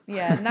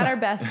 Yeah, not our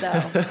best,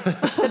 though.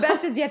 The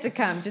best is yet to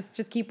come.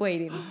 Just keep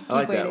waiting. I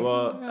like that.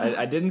 Well,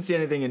 I didn't see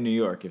anything in New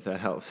York, if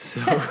that helps.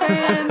 So.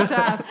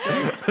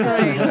 Fantastic.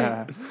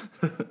 Great.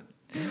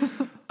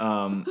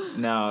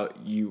 Now,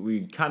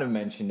 we kind of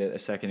mentioned it a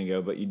second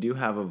ago, but you do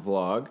have a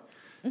vlog.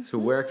 So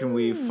where can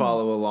we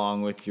follow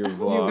along with your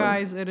vlog? You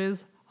guys, it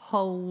is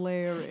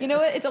hilarious. You know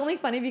what? It's only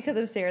funny because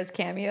of Sarah's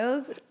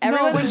cameos.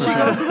 No, when she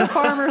goes to the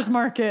farmer's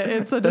market,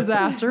 it's a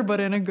disaster,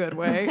 but in a good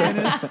way. And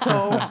it's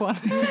so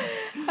funny.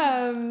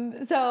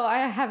 So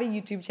I have a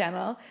YouTube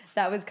channel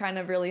that was kind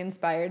of really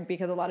inspired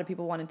because a lot of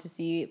people wanted to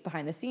see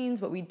behind the scenes,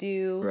 what we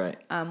do,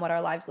 what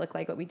our lives look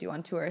like, what we do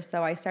on tour.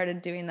 So I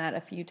started doing that a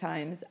few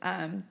times.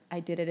 I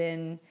did it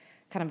in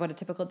kind of what a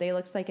typical day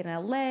looks like in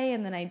LA,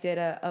 and then I did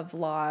a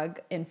vlog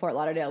in Fort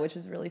Lauderdale, which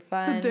was really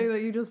fun. The day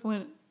that you just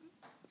went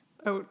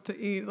out to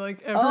eat,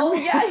 like every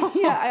week.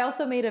 Yeah. I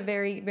also made a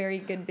very, very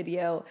good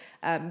video,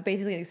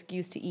 basically an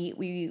excuse to eat.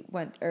 We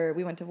went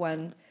to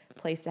one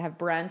place to have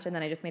brunch, and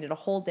then I just made it a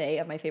whole day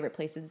of my favorite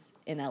places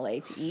in LA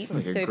to eat.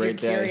 Like so if you're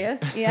curious,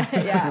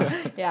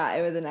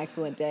 it was an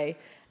excellent day.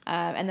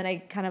 And then I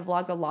kind of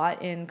vlogged a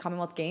lot in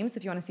Commonwealth Games.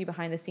 If you want to see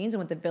behind the scenes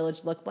and what the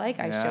village looked like,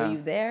 I show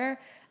you there.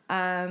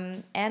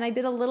 And I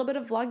did a little bit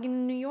of vlogging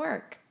in New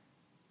York.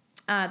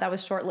 That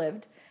was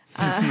short-lived.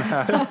 Quality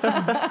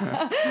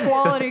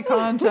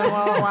content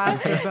while it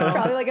lasted, though.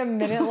 Probably like a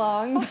minute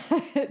long,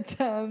 but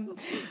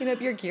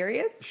if you're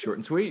curious, short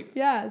and sweet.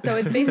 Yeah, so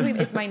it's basically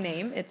it's my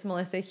name. It's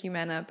Melissa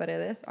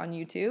Humana-Paredes on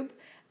YouTube,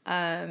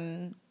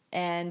 and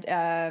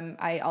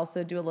I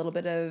also do a little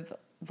bit of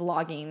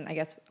vlogging, I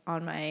guess,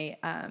 on my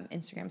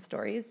Instagram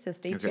stories. So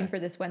stay tuned for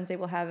this Wednesday.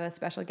 We'll have a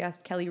special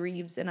guest. Kelly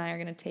Reeves and I are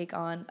going to take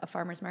on a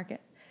farmer's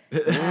market.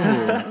 You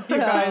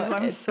guys,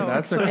 I'm so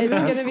excited.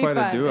 It's gonna be quite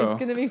fun. a duo. It's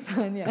gonna be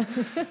fun, yeah.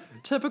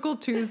 Typical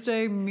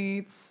Tuesday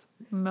meets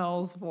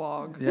Mel's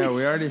vlog. Yeah,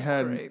 we already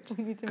had We need to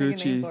make a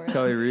name for Gucci it.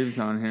 Kelly Reeves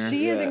on here.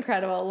 She is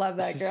incredible. Love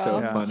that She's girl.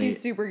 so funny.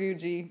 She's super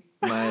Gucci.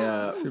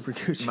 Super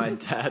Gucci. My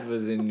dad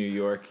was in New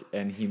York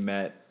and he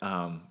met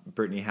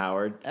Brittany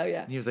Howard. Oh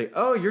yeah. And he was like,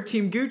 "Oh, you're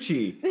Team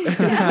Gucci."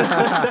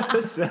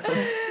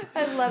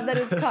 I love that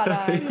it's caught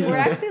on. We're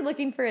actually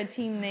looking for a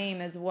team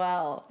name as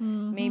well.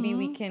 Mm-hmm. Maybe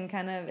we can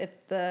kind of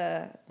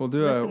we'll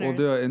do an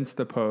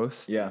Insta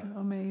post. Yeah.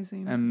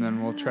 Amazing. And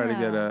then we'll try to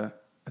get a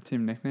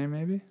team nickname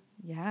maybe.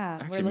 Yeah.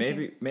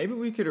 Actually, maybe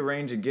we could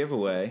arrange a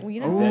giveaway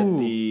Well,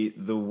 that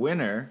the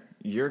winner,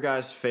 your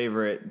guys'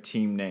 favorite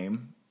team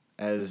name,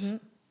 as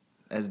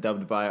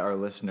dubbed by our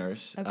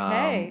listeners,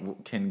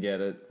 can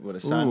get a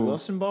signed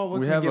Wilson ball.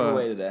 What can we give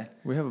away today?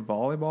 We have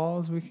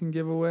volleyballs we can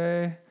give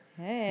away.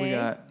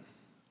 Hey.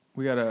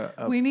 We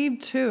got we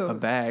need 2. a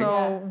bag.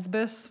 So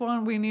this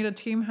one we need a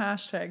team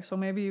hashtag. So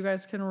maybe you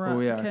guys can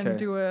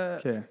do a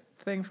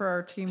thing for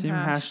our team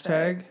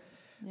hashtag.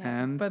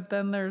 Yeah. And but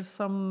then there's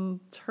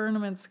some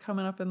tournaments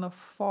coming up in the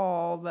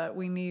fall that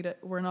we need.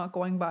 We're not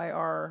going by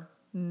our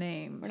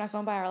names. We're not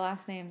going by our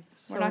last names.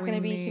 So we're not going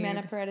to be need-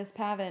 Humana-Paredes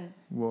Pavan.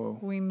 whoa,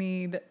 We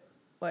need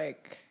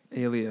like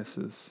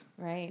aliases.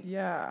 Right.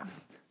 yeah.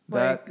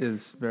 That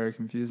is very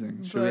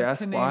confusing. Should we the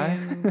ask why?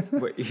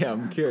 Wait, yeah,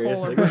 I'm curious.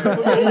 Polar Like,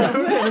 what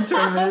kind of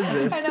tournament is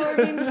this? I know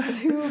we're being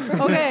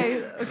super.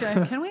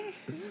 Okay. Can we?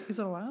 Is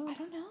it allowed? I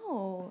don't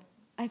know.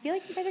 I feel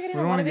like you guys are getting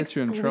We a don't lot wanna of get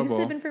you in exclusive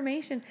trouble.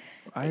 information.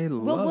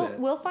 love it.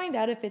 We'll find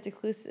out if it's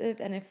exclusive,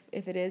 and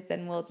if it is,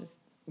 then we'll just.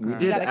 We You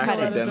did gotta cut it. You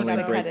accidentally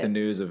gotta break cut the it.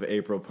 news of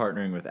April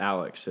partnering with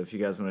Alex. So if you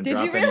guys want to Did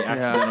drop you any really?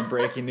 accidental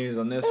breaking news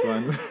on this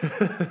one.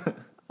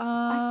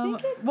 I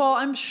think Well,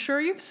 I'm sure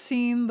you've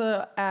seen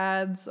the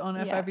ads on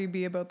Yeah.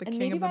 FIVB about the And King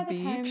maybe of the by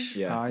the time- Beach.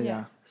 Yeah.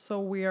 Yeah.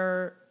 So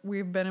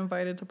we've been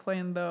invited to play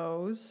in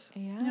those.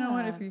 You know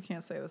what? Yeah. If you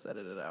can't say this,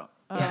 edit it out.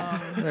 Yeah.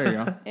 There you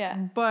go. Yeah.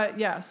 But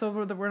yeah, so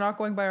we're not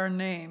going by our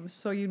names.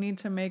 So you need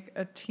to make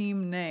a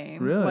team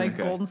name, Really? like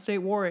Okay. Golden State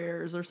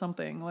Warriors or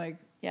something. Like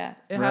Yeah.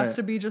 it has Right.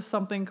 to be just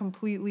something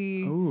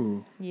completely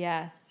Ooh.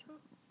 Yes.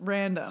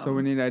 random. So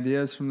we need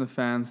ideas from the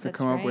fans to That's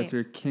come up with right.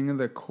 your king of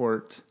the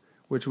court,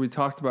 which we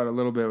talked about a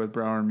little bit with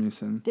Brower and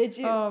Musin. Did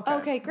you? Oh, okay.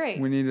 Okay, great.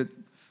 We need to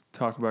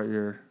talk about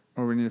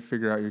we need to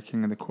figure out your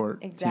king of the court.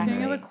 Exactly. King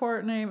Team of name. the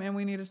court name, and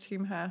we need a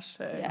team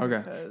hashtag. Yeah.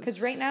 Okay. Because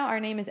right now our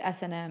name is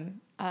S&M,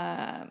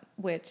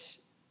 which,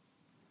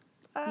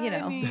 you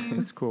know. I mean,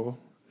 It's cool.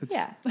 It's,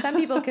 yeah, some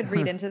people could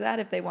read into that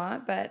if they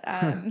want, but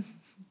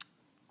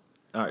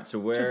All right,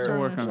 so Just our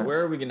work on it.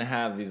 where are we going to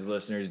have these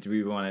listeners? Do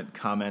we want it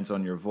comments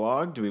on your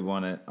vlog? Do we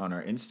want it on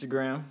our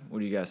Instagram?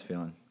 What are you guys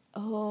feeling?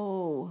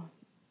 oh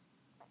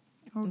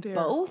dear.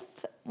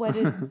 both. What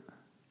is?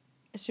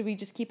 Should we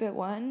just keep it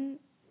one?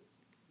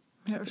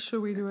 Yeah,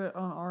 should we do it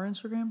on our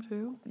Instagram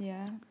too?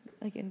 Yeah,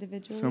 like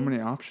individually. so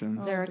many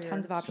options. There Oh, are dear.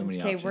 tons of So options.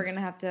 many Okay, we're options.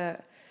 gonna have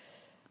to.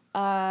 We're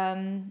I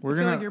feel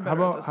gonna. like you're how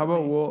better at about this how than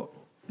about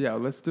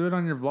me. let's do it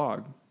on your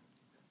vlog.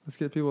 Let's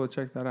get people to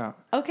check that out.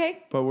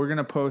 Okay, But we're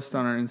gonna post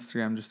on our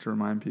Instagram just to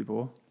remind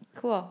people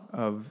cool.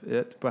 of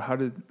it. But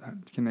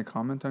can they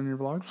comment on your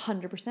vlog?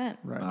 100%.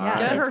 Right. Yeah,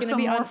 Get her it's gonna some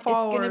be more on. It's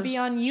gonna be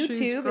followers. on She's YouTube.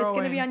 It's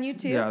gonna be growing. on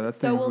YouTube. Yeah, that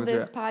so thing's will legit.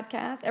 this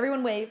podcast.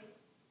 Everyone wave.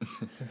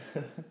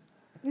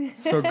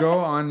 So go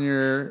on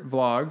your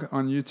vlog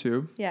on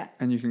YouTube Yeah.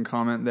 and you can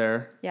comment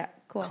there. Yeah.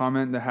 Cool.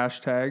 Comment the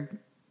hashtag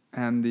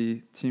and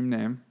the team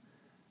name,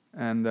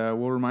 and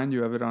we'll remind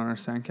you of it on our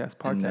SANDCAST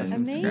And podcast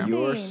then Instagram. Amazing.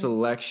 your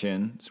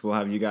selection, so we'll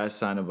have you guys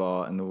sign a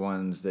ball, and the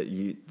ones that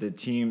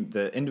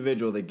the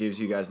individual that gives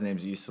you guys the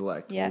names that you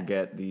select Yeah. will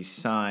get the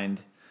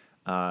signed,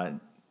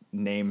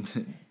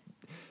 named,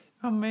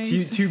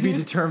 Amazing. to be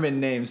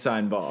determined name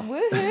signed ball.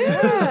 Woohoo!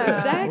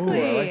 Exactly.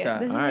 Ooh, I like that.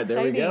 This is All right,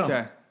 there we go. exciting.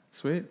 Okay,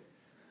 sweet.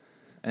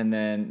 And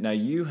then now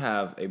you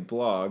have a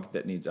blog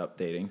that needs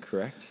updating,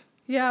 correct?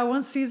 Yeah,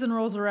 once season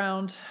rolls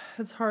around,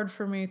 it's hard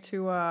for me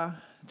to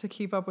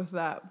keep up with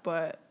that.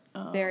 But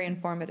It's very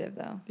informative,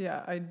 though.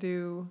 yeah, I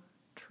do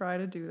try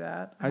to do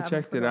that. I haven't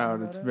checked it forgotten out.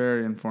 about It's it.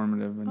 very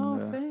informative, and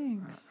Oh,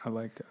 thanks. I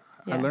like.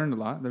 Yeah. I learned a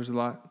lot. There's a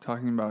lot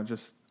talking about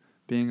just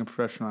being a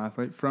professional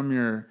athlete from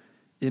your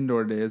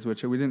indoor days,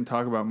 which we didn't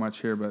talk about much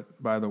here.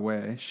 But by the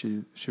way,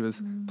 she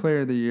was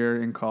Player of the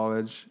Year in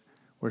college,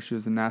 where she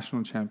was the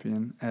national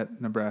champion at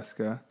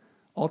Nebraska,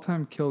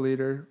 all-time kill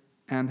leader,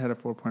 and had a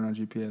 4.0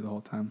 GPA the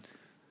whole time.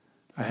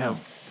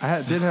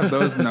 I did have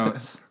those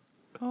notes.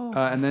 Oh,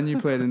 And then you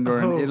played indoor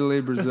in Oh. Italy,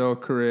 Brazil,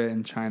 Korea,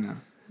 and China.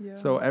 yeah.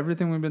 So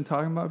everything we've been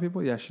talking about,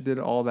 people, yeah, she did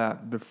all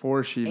that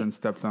before she even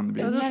stepped on the that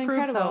beach. Isn't just that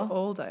proves how incredible?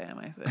 old I am.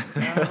 I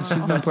think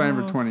She's been playing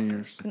for 20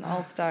 years. An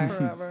all-star.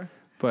 forever.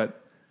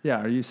 But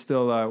yeah, are you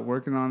still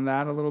working on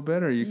that a little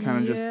bit, or are you kind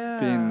of just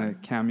being Yeah. the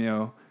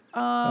cameo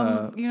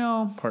You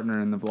know, partner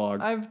in the vlog?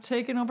 I've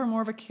taken over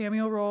more of a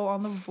cameo role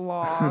on the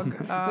vlog,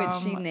 Which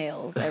she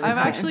nails every I'm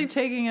time. actually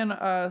taking in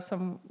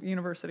some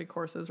university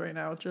courses right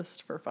now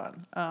just for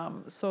fun.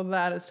 So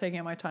that is taking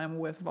up my time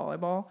with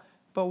volleyball.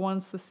 But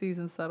once the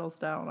season settles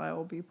down, I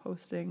will be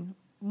posting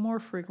more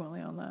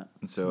frequently on that.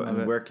 And so, Love and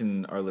it. where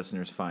can our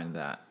listeners find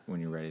that when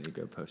you're ready to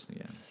go posting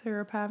again?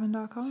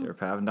 SarahPavan.com.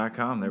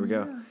 SarahPavan.com. There we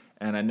go.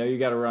 And I know you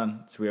got to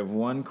run, so we have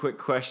one quick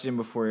question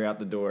before you're out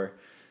the door.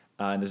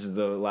 And this is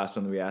the last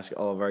one that we ask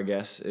all of our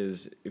guests: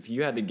 is if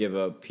you had to give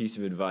a piece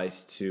of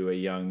advice to a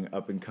young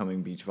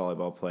up-and-coming beach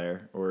volleyball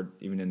player, or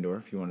even indoor,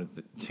 if you wanted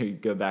to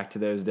go back to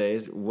those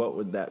days, what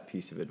would that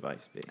piece of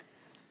advice be?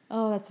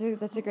 Oh,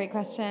 that's a great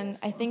question.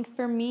 I think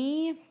for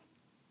me,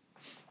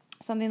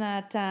 something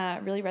that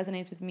really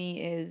resonates with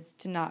me is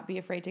to not be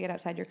afraid to get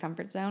outside your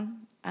comfort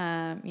zone.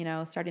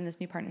 Starting this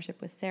new partnership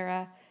with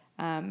Sarah,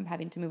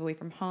 having to move away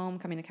from home,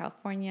 coming to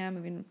California,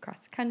 moving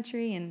across the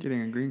country, and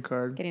Getting a green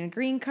card.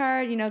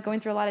 going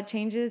through a lot of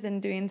changes and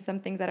doing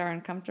some things that are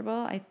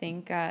uncomfortable. I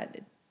think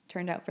it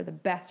turned out for the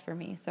best for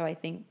me. So I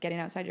think getting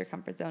outside your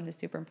comfort zone is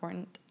super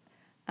important,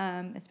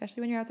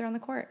 especially when you're out there on the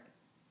court.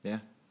 Yeah,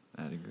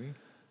 I'd agree.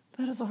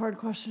 That is a hard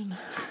question.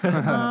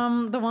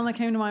 The one that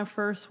came to mind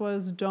first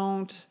was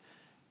don't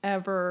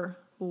ever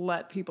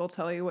let people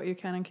tell you what you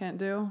can and can't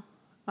do.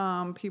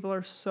 People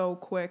are so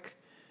quick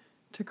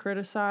to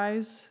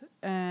criticize,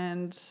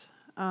 and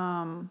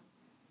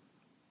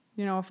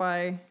if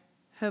I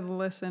had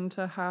listened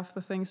to half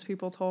the things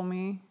people told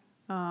me,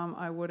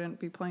 I wouldn't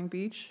be playing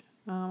beach.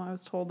 I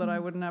was told that I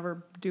would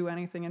never do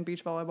anything in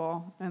beach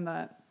volleyball, and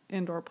that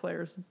indoor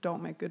players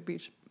don't make good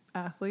beach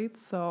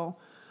athletes. So,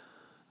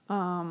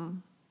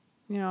 you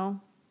know,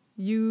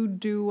 you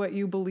do what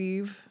you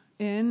believe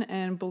in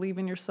and believe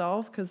in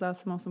yourself, because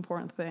that's the most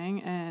important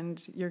thing.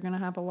 And you're going to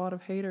have a lot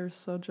of haters.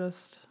 So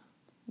just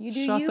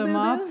shut them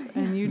up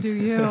and you do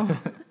you.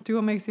 Do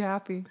what makes you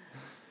happy.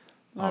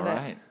 Love All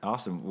right.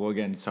 Awesome. Well,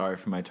 again, sorry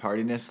for my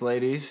tardiness,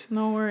 ladies.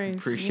 No worries.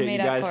 Appreciate you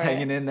guys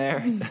hanging in there.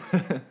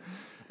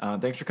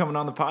 Thanks for coming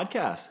on the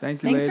podcast.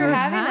 Thank you, Thanks ladies. for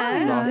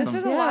having us. Awesome. This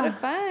was a lot of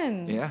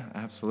fun. Yeah,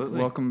 absolutely.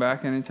 Welcome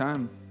back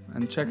anytime.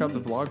 And check out the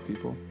vlog,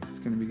 people. It's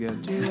going to be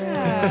good.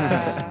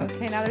 Yeah.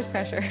 Okay, now there's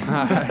pressure.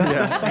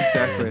 Yeah,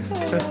 exactly.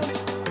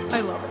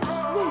 I love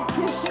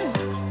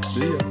it.